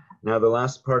 Now, the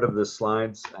last part of the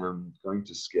slides I'm going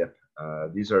to skip.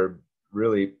 These are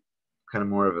really kind of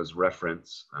more of as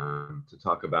reference to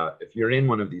talk about if you're in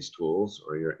one of these tools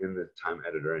or you're in the time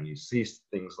editor and you see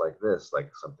things like this,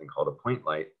 like something called a point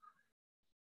light,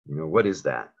 what is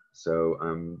that? So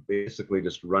I'm basically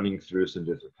just running through some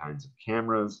different kinds of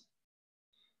cameras,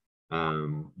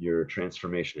 your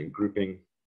transformation and grouping,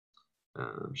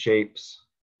 shapes,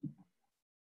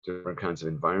 different kinds of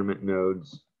environment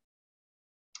nodes,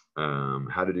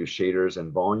 how to do shaders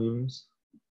and volumes,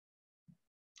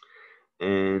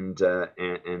 and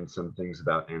some things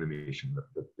about animation,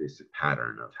 the basic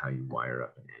pattern of how you wire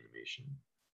up an animation,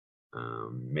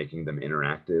 making them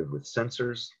interactive with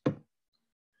sensors,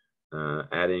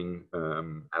 adding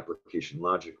application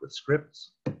logic with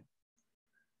scripts,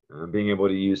 being able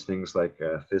to use things like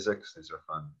physics. These are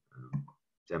fun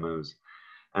demos.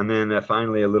 And then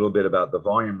finally, a little bit about the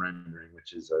volume rendering,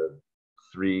 which is a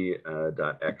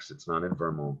 3.x. It's not in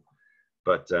Vermal,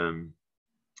 but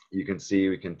you can see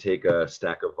we can take a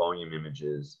stack of volume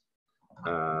images,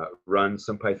 run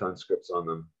some Python scripts on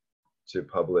them to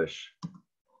publish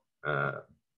the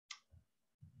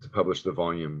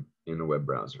volume in a web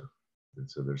browser. And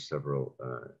so there's several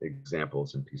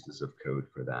examples and pieces of code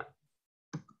for that.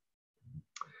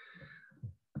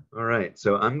 All right,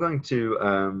 so I'm going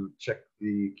to check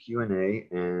the Q&A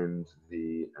and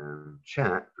the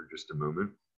chat for just a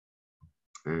moment,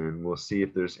 and we'll see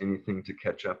if there's anything to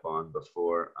catch up on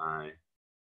before I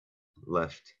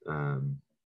left.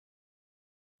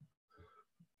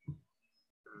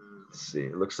 Let's see,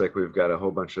 it looks like we've got a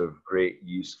whole bunch of great,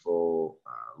 useful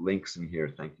links in here.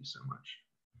 Thank you so much.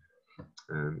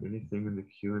 Anything in the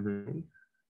Q&A?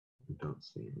 I don't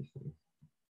see anything.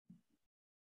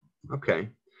 Okay.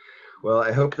 Well,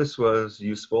 I hope this was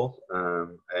useful.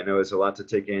 I know it's a lot to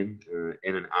take in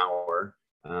an hour,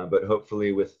 but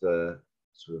hopefully with the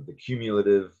sort of the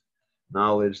cumulative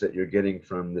knowledge that you're getting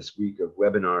from this week of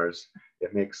webinars,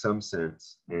 it makes some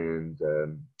sense. And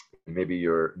maybe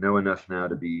you know enough now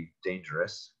to be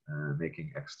dangerous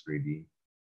making X3D.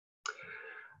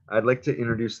 I'd like to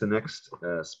introduce the next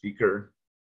speaker.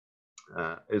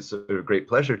 It's a great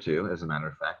pleasure to, as a matter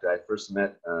of fact. I first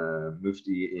met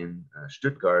Mufti in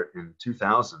Stuttgart in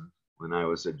 2000 when I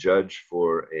was a judge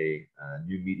for a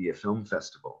new media film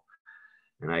festival.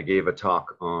 And I gave a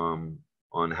talk on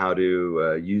how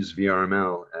to use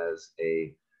VRML as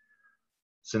a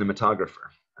cinematographer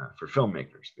for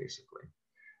filmmakers, basically.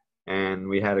 And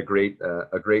we had a great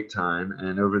time.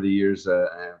 And over the years,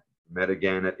 I met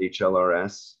again at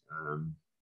HLRS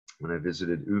when I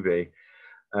visited Uwe.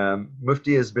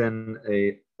 Mufti has been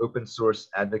an open source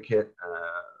advocate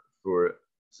for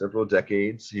several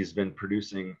decades. He's been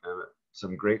producing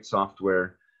some great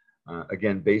software,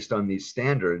 again, based on these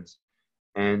standards.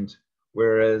 And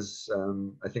whereas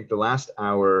I think the last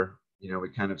hour, we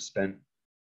kind of spent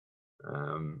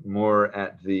more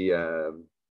at the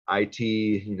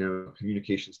IT,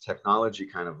 communications technology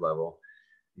kind of level,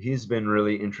 he's been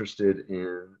really interested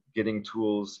in getting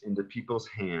tools into people's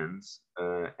hands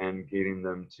and getting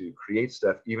them to create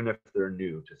stuff, even if they're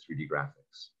new to 3D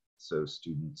graphics. So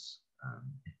students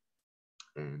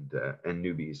and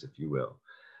newbies, if you will.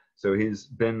 So he's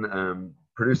been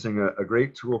producing a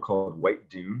great tool called White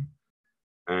Dune.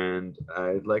 And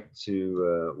I'd like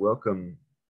to welcome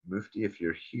Mufti if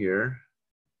you're here.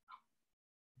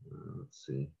 Let's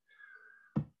see.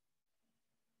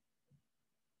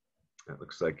 It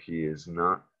looks like he is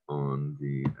not on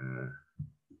the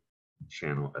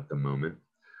channel at the moment.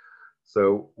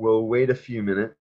 So we'll wait a few minutes